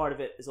 Right. The other part of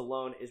it is a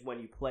loan is when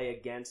you play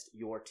against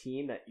your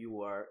team that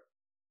you are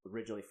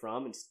originally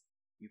from, and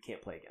you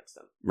can't play against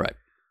them. Right.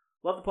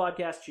 Love the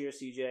podcast. Cheers,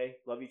 CJ.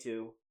 Love you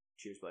too.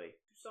 Cheers, buddy. 2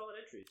 solid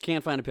entries.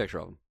 Can't find a picture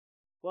of him.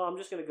 Well, I'm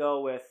just going to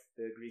go with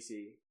the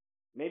greasy.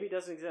 Maybe it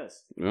doesn't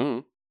exist.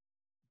 Mm.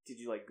 Did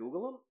you,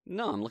 Google him?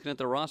 No, I'm looking at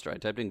the roster. I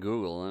typed in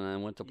Google and I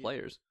went to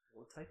players.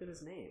 Well, type in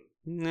his name.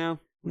 No,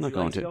 I'm not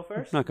going going to. Go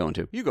first? Not going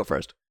to. You go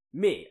first.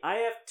 Me. I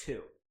have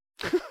 2.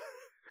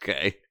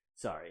 Okay.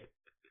 Sorry.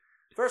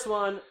 First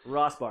one,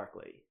 Ross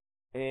Barkley.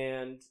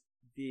 And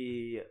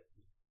the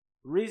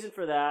reason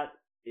for that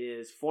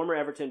is former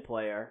Everton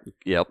player.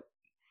 Yep.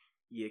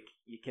 You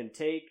can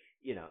take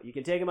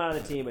him out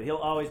of the team, but he'll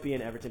always be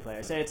an Everton player.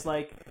 I say it's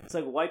like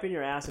wiping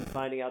your ass and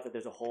finding out that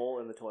there's a hole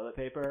in the toilet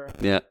paper.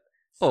 Yeah.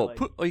 So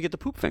you get the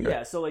poop finger.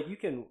 Yeah, so you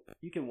can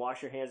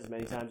wash your hands as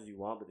many times as you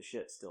want, but the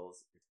shit still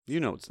is. You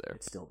know it's there.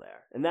 It's still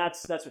there, and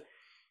that's what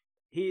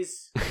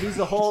he's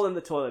the hole in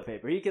the toilet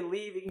paper. He can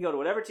leave. He can go to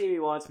whatever team he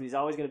wants, but he's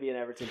always going to be an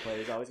Everton player.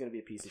 He's always going to be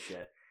a piece of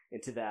shit.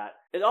 Into that,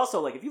 and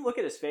also if you look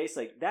at his face,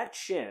 that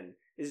chin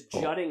is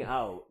jutting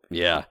out.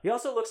 Yeah. He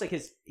also looks like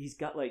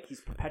he's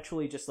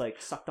perpetually just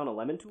sucked on a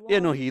lemon too long. Yeah,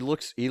 no, he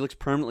looks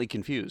permanently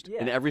confused.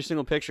 Yeah. In every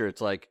single picture,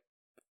 it's like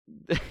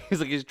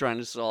he's trying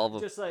to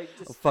solve a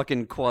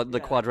fucking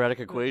the quadratic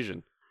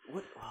equation.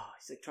 What? Oh,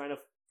 he's trying to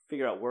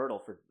figure out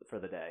Wordle for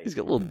the day. He's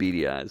got little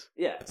beady eyes.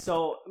 Yeah.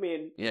 So I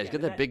mean. Yeah, he's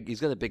got that big.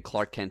 He's got that big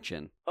Clark Kent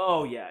chin.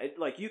 Oh yeah,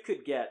 you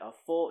could get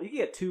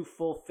 2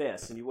 full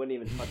fists and you wouldn't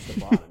even touch the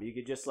bottom. You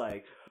could just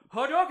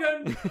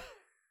Hadouken.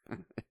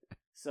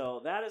 So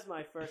that's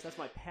my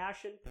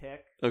passion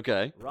pick.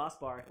 Okay. Ross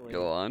Barkley.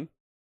 Go on.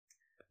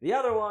 The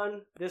other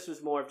one, this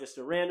was more of just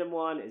a random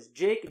one, is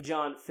Jake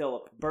John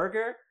Philip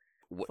Berger.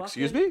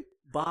 Excuse me?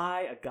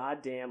 By a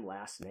goddamn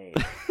last name.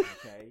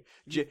 Okay.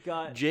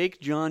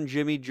 Jake, John,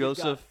 Jimmy,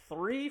 Joseph. Got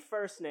 3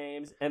 first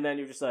names, and then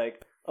you're just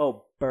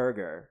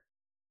Berger.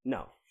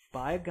 No.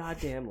 Buy a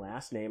goddamn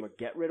last name or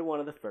get rid of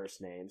one of the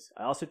first names.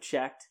 I also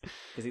checked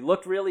because he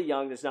looked really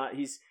young.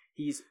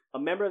 He's a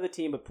member of the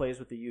team but plays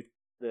with the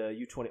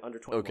U20 under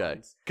 21s.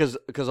 Okay.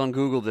 Because on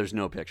Google there's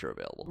no picture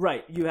available.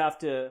 Right. You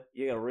gotta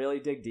really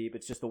dig deep.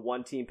 It's just a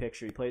 1-team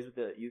picture. He plays with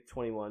the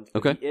U21s.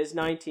 Okay. He is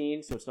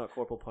 19, so it's not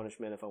corporal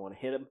punishment if I want to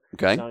hit him.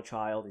 Okay. He's not a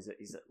child.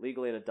 He's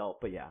legally an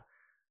adult. But yeah.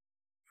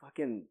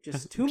 Fucking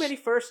just too many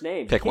first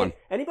names. Pick one.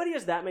 Anybody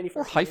has that many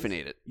first names? Or hyphenate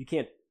names, it. You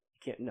can't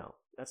no.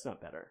 That's not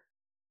better.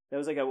 That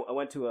was I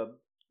went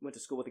to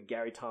school with a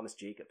Gary Thomas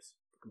Jacobs.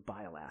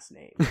 Buy a last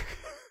name.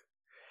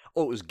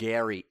 Oh, it was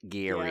Gary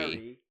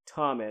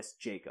Thomas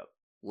Jacob.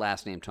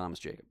 Last name Thomas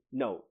Jacob.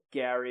 No,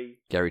 Gary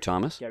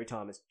Thomas? Gary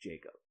Thomas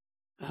Jacob.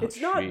 Oh,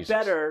 it's not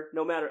better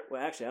no matter.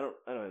 Well, actually, I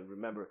don't even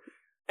remember.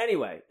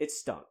 Anyway, it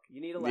stunk. You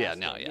need a last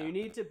name. Yeah. You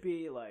need to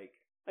be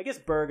I guess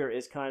Berger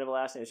is kind of a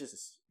last name. It's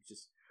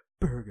just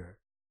Berger.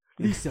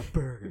 Lisa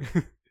Berger.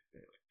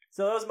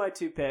 So those are my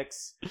 2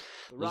 picks.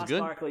 Ross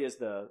Barkley is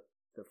the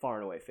far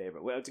and away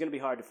favorite. Well, it's going to be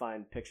hard to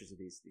find pictures of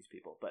these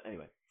people, but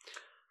anyway.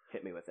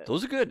 Hit me with it.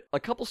 Those are good.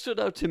 A couple stood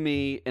out to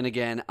me, and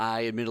again,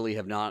 I admittedly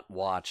have not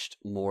watched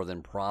more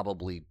than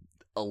probably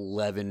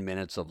 11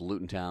 minutes of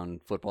Luton Town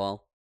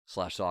football /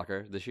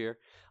 soccer this year.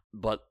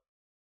 But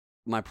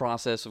my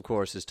process, of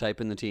course, is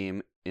type in the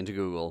team into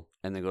Google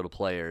and then go to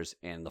players,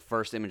 and the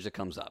first image that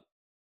comes up.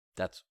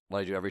 That's what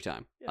I do every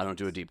time. Yeah, I don't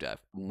do a deep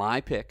dive. My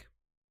pick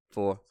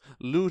for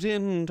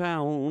Luton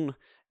Town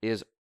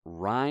is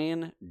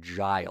Ryan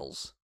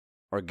Giles.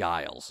 Or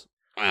Giles.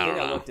 I don't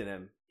know. I looked at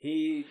him.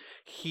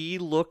 He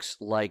looks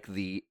like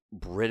the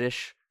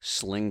British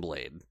Sling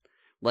Blade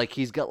Like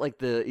he's got like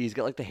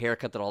the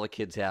haircut that all the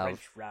kids have.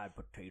 French fried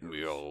potatoes.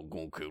 Yo,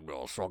 gonna kill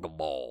the soccer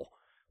ball.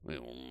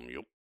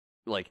 Yep.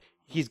 Like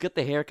he's got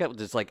the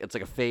haircut. It's like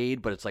a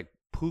fade, but it's like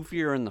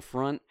poofier in the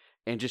front,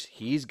 and just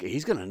he's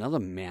got another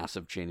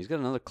massive chin. He's got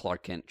another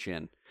Clark Kent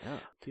chin. Yeah,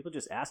 people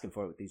just asking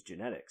for it with these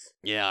genetics.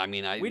 Yeah, I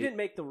mean, we didn't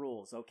make the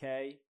rules,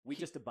 okay? We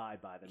just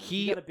abide by them. If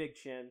you got a big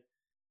chin,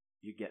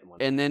 you get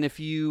one. And then if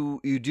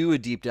you do a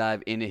deep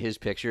dive into his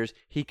pictures,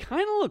 he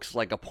kind of looks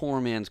like a poor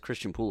man's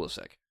Christian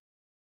Pulisic.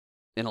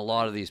 In a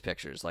lot of these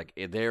pictures, like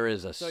there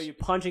is a. So you're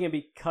punching him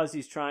because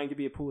he's trying to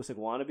be a Pulisic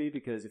wannabe?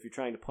 Because if you're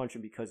trying to punch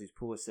him because he's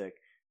Pulisic,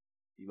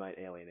 you might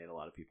alienate a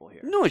lot of people here.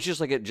 No, it's just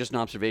like just an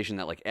observation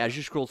that like as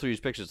you scroll through these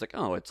pictures,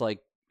 it's like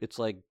it's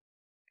like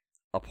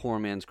a poor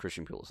man's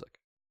Christian Pulisic.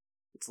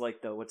 It's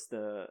like what is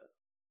that?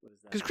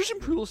 Because Christian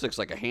Pulisic's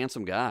like a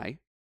handsome guy.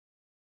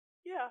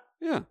 Yeah.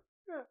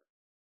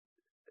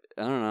 I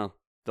don't know.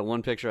 The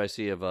one picture I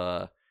see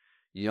of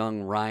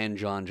young Ryan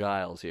John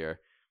Giles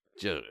here,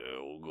 just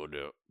we'll go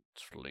to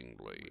Sling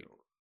Blade.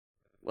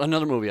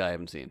 Another movie I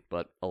haven't seen,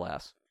 but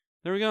alas,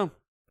 there we go. All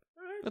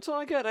right. That's all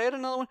I got. I had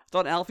another one.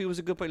 Thought Alfie was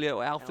a good pick.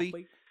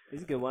 Alfie.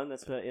 He's a good one.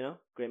 That's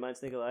great minds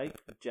think alike.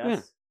 Jess.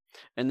 Yeah.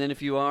 And then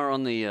if you are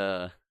on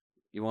the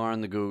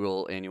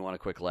Google and you want a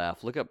quick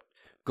laugh, look up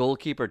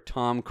goalkeeper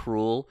Tom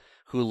Krul,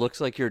 who looks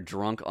like your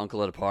drunk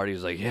uncle at a party.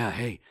 He's like, yeah,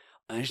 hey,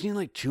 I just need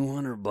like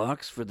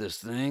 $200 for this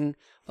thing.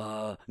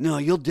 No,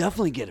 you'll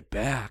definitely get it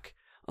back.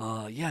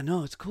 Yeah,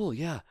 no, it's cool.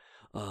 Yeah.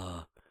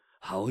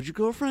 How would your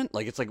girlfriend?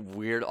 Like it's like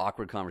weird,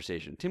 awkward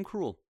conversation. Tim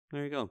Krul.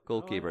 There you go.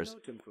 Goalkeepers. I know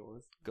Tim Krul.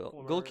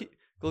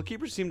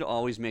 Goalkeepers seem to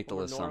always make the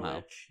list Norwich.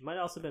 somehow. Might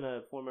also been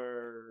a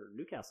former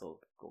Newcastle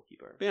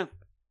goalkeeper. Yeah.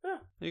 There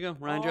you go.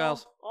 Ryan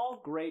Giles.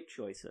 All great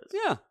choices.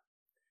 Yeah.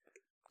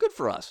 Good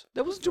for us.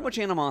 That wasn't too much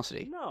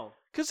animosity. No.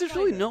 Because there's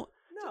really No.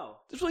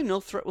 there's really no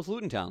threat with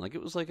Luton Town. Like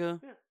it was like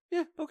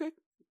yeah, okay.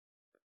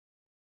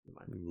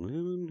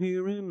 Living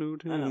here in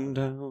Luton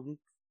Town.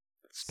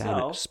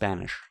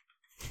 Spanish.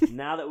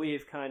 Now that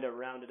we've kind of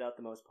rounded out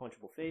the most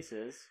punchable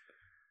faces,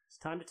 it's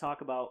time to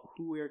talk about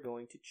who we are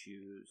going to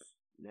choose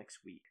next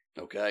week.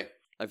 Okay.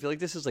 I feel like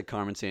this is like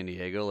Carmen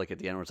Sandiego, like at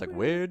the end where it's like,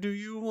 where do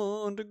you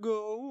want to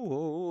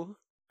go?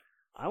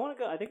 I want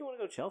to go. I think I want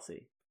to go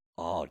Chelsea.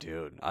 Oh,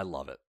 dude, I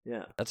love it.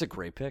 Yeah, that's a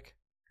great pick.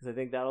 Because I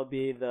think that'll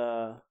be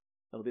the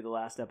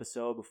last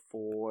episode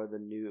before the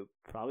new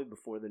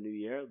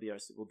year.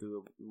 We'll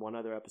do one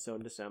other episode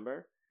in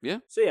December. Yeah.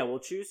 So yeah, we'll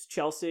choose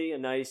Chelsea, a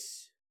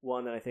nice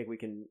one that I think we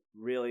can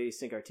really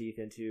sink our teeth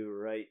into,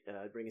 right?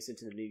 Bring us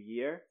into the new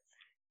year.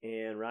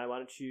 And Ryan, why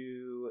don't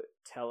you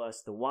tell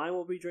us the wine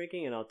we'll be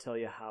drinking, and I'll tell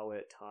you how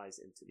it ties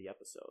into the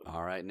episode.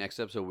 All right, next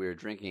episode we're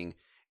drinking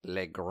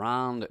Le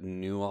Grand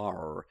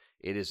Noir.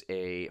 It is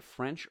a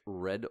French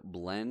red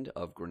blend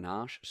of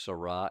Grenache,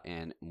 Syrah,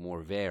 and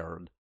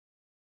Mourvèdre,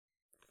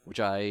 which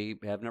I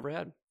have never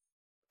had,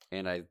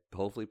 and I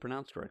hopefully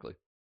pronounced correctly.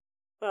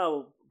 Well,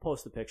 we'll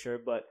post the picture,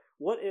 but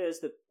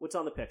what's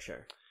on the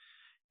picture?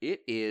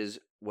 It is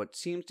what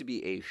seems to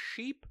be a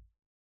sheep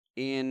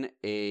in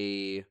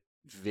a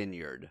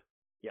vineyard.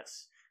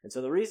 Yes. And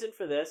so the reason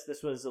for this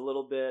was a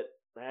little bit,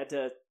 I had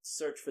to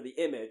search for the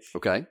image.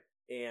 Okay.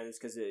 And it's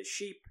because it's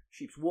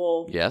sheep's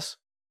wool. Yes.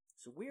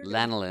 So we're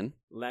lanolin,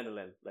 like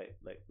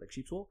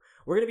sheep's wool.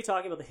 We're going to be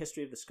talking about the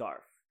history of the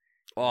scarf.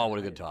 Oh, what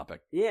a good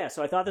topic. Yeah,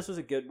 so I thought this was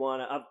a good one.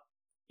 I've,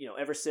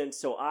 ever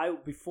since,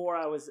 before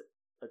I was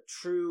a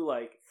true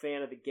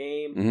fan of the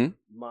game,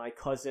 my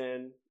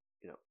cousin,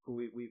 who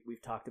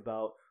we've talked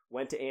about,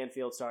 went to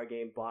Anfield, saw a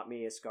game, bought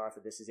me a scarf,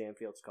 and this is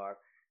Anfield scarf.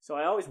 So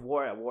I always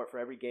wore it. I wore it for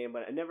every game,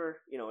 but I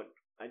never,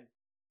 I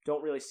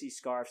don't really see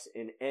scarves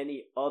in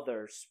any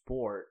other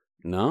sport.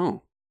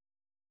 No.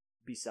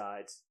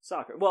 Besides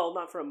soccer. Well,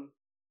 not from,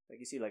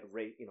 you see, race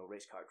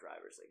car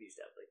drivers. They used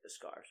to have, the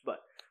scarves.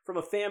 But from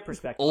a fan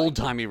perspective.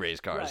 Old-timey race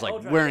cars,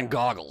 wearing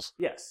goggles.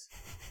 Yes.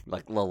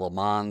 Like Le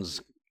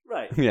Mans.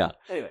 Right. Yeah.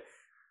 Anyway.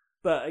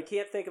 But I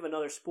can't think of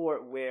another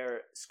sport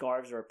where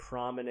scarves are a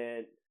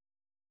prominent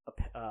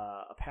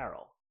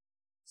apparel.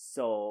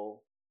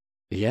 So,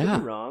 yeah. could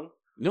be wrong.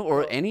 No,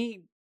 or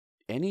any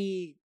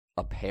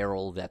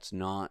apparel that's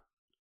not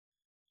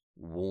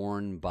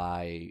worn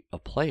by a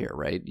player,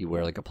 right? You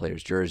wear a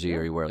player's jersey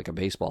or you wear a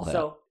baseball hat.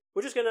 So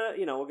we're just gonna,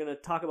 we're gonna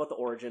talk about the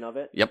origin of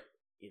it. Yep.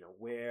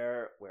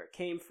 Where it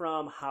came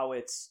from, how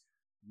it's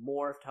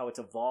morphed, how it's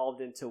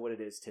evolved into what it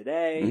is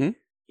today. Mm-hmm.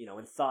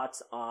 And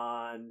thoughts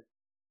on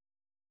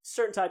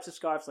certain types of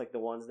scarves, like the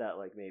ones that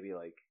maybe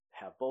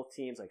have both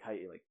teams. How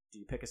you do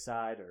you pick a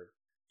side, or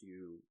do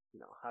you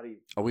how do you?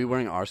 Are we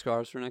wearing our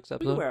scarves for next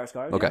episode? We wear our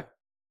scarves. Okay. Yeah.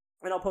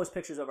 And I'll post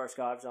pictures of our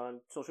scarves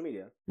on social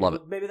media. Love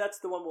it. Maybe that's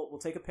the one we'll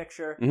take a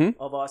picture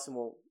of us, and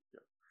we'll.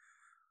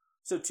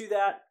 So to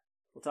that,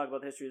 we'll talk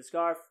about the history of the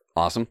scarf.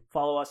 Awesome.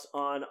 Follow us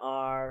on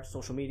our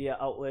social media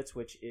outlets,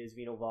 which is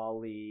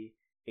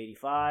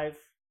VinoVolley85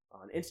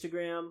 on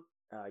Instagram.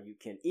 You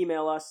can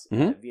email us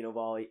at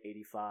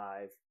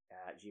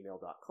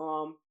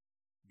vinovolley85@gmail.com.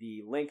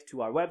 The link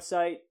to our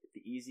website,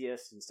 the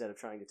easiest, instead of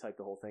trying to type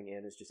the whole thing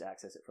in, is just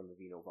access it from the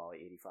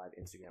VinoVolley85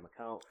 Instagram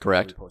account.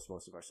 Correct. We post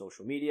most of our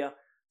social media.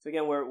 So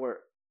again, we're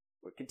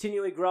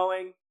continually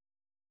growing.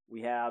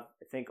 We have,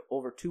 I think,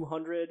 over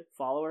 200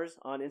 followers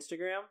on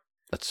Instagram.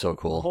 That's so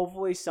cool.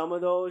 Hopefully some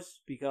of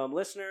those become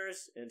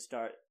listeners and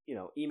start,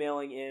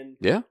 emailing in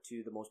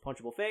to the most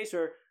punchable face.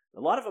 Or a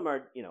lot of them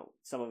are,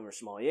 some of them are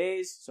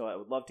sommeliers. So I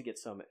would love to get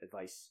some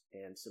advice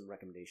and some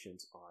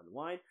recommendations on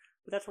wine.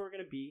 But that's where we're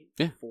going to be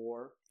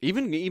for...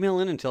 Even email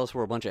in and tell us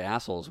we're a bunch of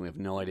assholes and we have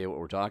no idea what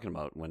we're talking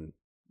about when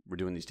we're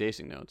doing these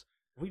tasting notes.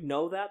 We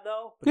know that,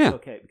 though, but it's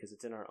okay because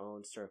it's in our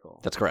own circle.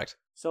 That's correct.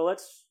 So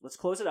let's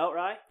close it out,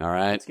 Rye. All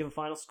right. Let's give a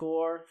final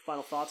score,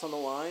 final thoughts on the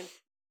wine.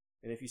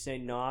 And if you say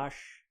nosh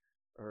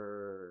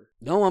or...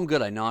 No, I'm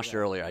good. I noshed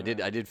earlier. I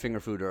did finger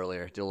food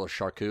earlier. Did a little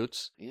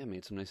charcutes. Yeah,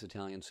 made some nice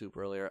Italian soup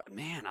earlier.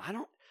 Man,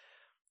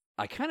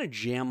 I kind of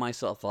jammed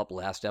myself up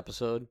last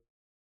episode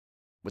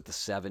with the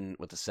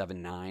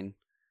 7.9.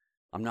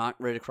 I'm not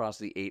ready to cross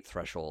the 8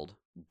 threshold,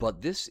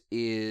 but this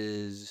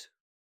is...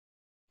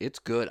 It's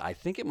good. I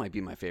think it might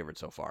be my favorite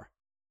so far.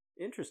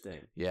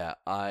 Interesting. Yeah,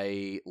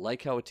 I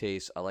like how it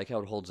tastes. I like how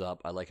it holds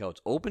up. I like how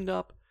it's opened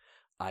up.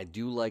 I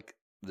do like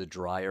the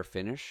drier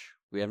finish.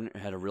 We haven't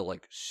had a real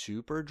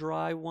super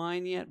dry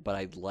wine yet, but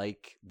I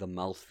like the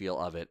mouthfeel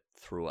of it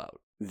throughout.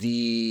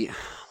 The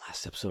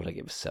last episode I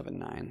gave a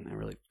 7.9. I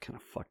really kind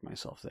of fucked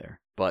myself there.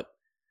 But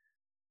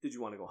did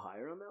you want to go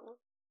higher on that one?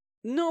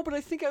 No, but I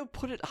think I would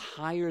put it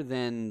higher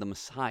than the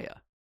Messiah.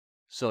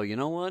 So you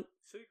know what?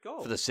 So you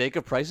go. For the sake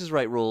of Price is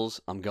Right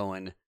rules, I'm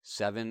going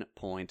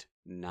 7.9.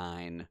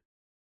 I'm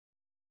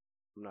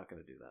not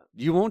going to do that.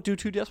 You won't do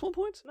 2 decimal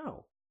points?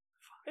 No.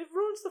 It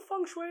ruins the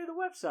feng shui of the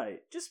website.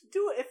 Just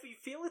do it. If you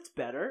feel it's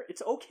better,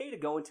 it's okay to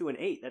go into an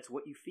 8. That's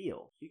what you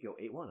feel. You go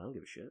 8.1. I don't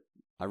give a shit.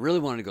 I really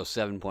wanted to go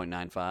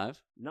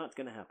 7.95. Not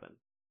going to happen.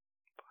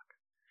 Fuck.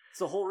 It's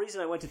the whole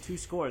reason I went to 2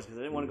 scores, because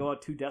I didn't want to go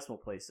out 2 decimal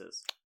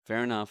places.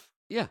 Fair enough.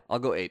 Yeah, I'll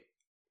go 8.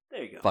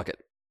 There you go. Fuck it.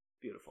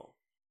 Beautiful.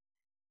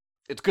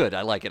 It's good.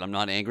 I like it. I'm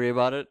not angry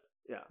about it.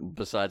 Yeah.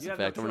 Besides the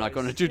fact that we're not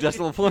going to 2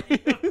 decimal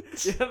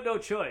points. You have no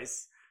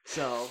choice.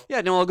 So yeah,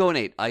 no, I'll go an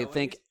 8. I so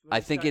think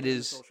it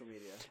is. Social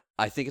media.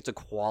 I think it's a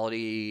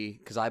quality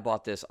because I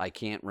bought this. I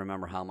can't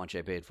remember how much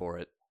I paid for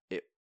it.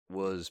 It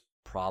was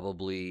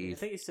probably. I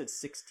think you said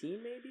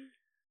 16, maybe.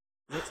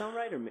 Does that sound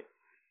right? Or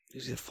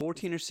is it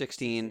 14 or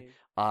 16?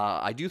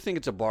 I do think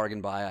it's a bargain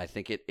buy. I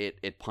think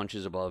it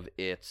punches above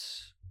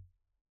its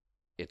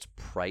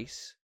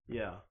price.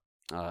 Yeah.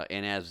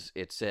 And as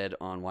it said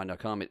on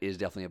wine.com, it is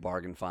definitely a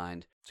bargain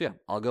find. So yeah,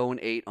 I'll go an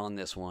 8 on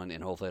this one,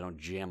 and hopefully I don't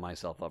jam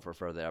myself up for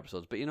further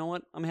episodes. But you know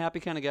what? I'm a happy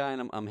kind of guy,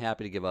 and I'm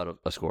happy to give out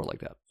a score like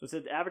that. So it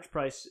said the average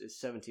price is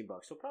 $17,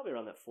 so probably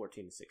around that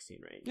 14 to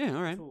 16 range. Yeah,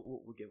 all right. So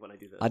we'll give when I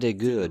do that. I did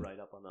good. Write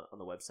up on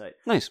the website.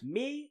 Nice.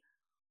 Me,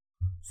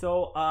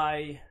 so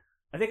I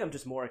think I'm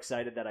just more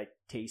excited that I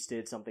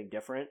tasted something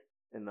different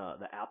in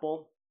the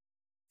apple.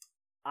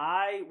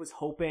 I was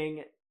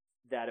hoping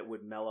that it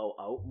would mellow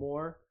out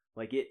more.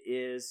 Like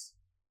it's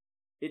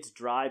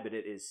dry, but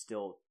it is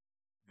still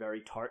very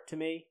tart to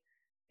me,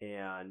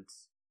 and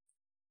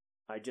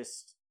I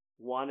just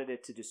wanted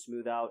it to just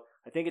smooth out.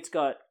 I think it's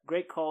got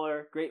great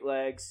color, great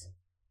legs.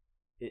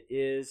 I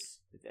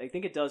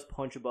think it does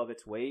punch above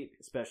its weight,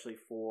 especially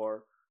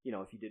for,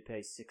 if you did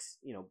pay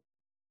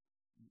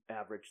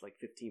average like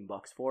 $15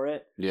 for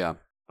it. Yeah.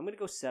 I'm going to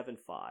go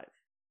 7.5.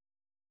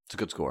 It's a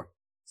good score.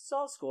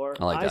 Solid score.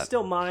 I like that.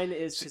 Still mine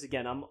is, because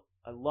again,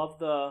 I love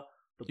the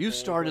you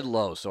started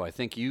low, so I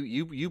think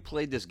you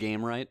played this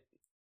game right.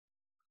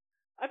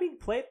 I mean,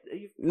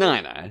 No.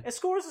 A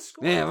score is a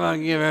score. Yeah, if I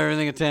can give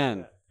everything a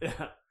 10.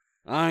 Yeah.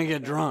 I don't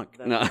get drunk.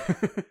 No.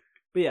 But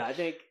yeah, I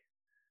think,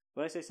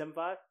 what did I say,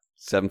 7.5?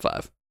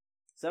 7.5.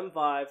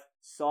 7.5,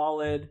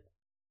 solid.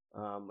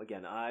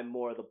 Again, I'm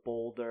more the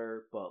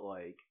bolder, but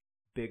like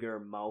bigger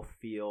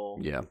mouthfeel.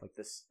 Yeah. Like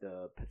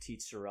the Petite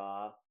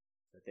Syrah,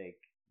 I think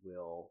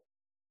will,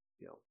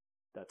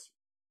 that's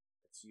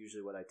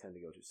usually what I tend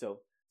to go to. So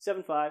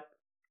 7.5.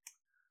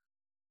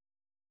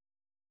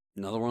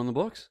 Another one in the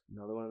books.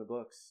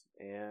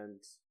 And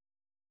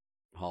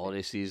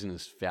holiday season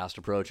is fast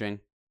approaching.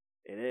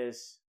 It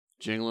is.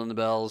 Jingling the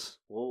bells.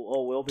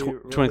 We'll be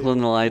twinkling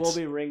the lights.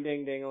 We'll be ring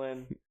ding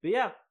dingling. But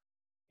yeah,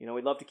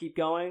 we'd love to keep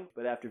going.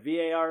 But after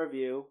VAR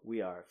review,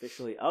 we are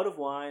officially out of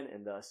wine,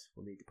 and thus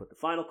we'll need to put the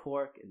final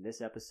cork in this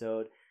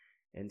episode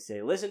and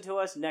say, listen to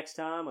us next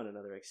time on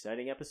another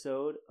exciting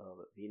episode of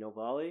Vino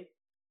Volley.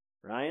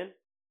 Ryan,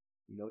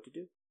 you know what to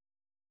do.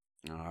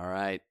 All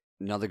right,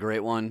 another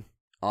great one.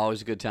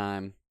 Always a good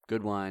time.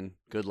 Good wine.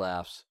 Good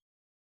laughs.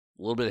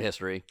 A little bit of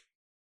history.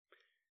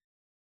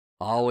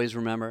 Always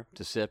remember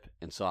to sip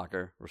and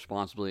soccer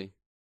responsibly.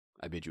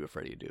 I bid you a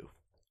Freddie adieu.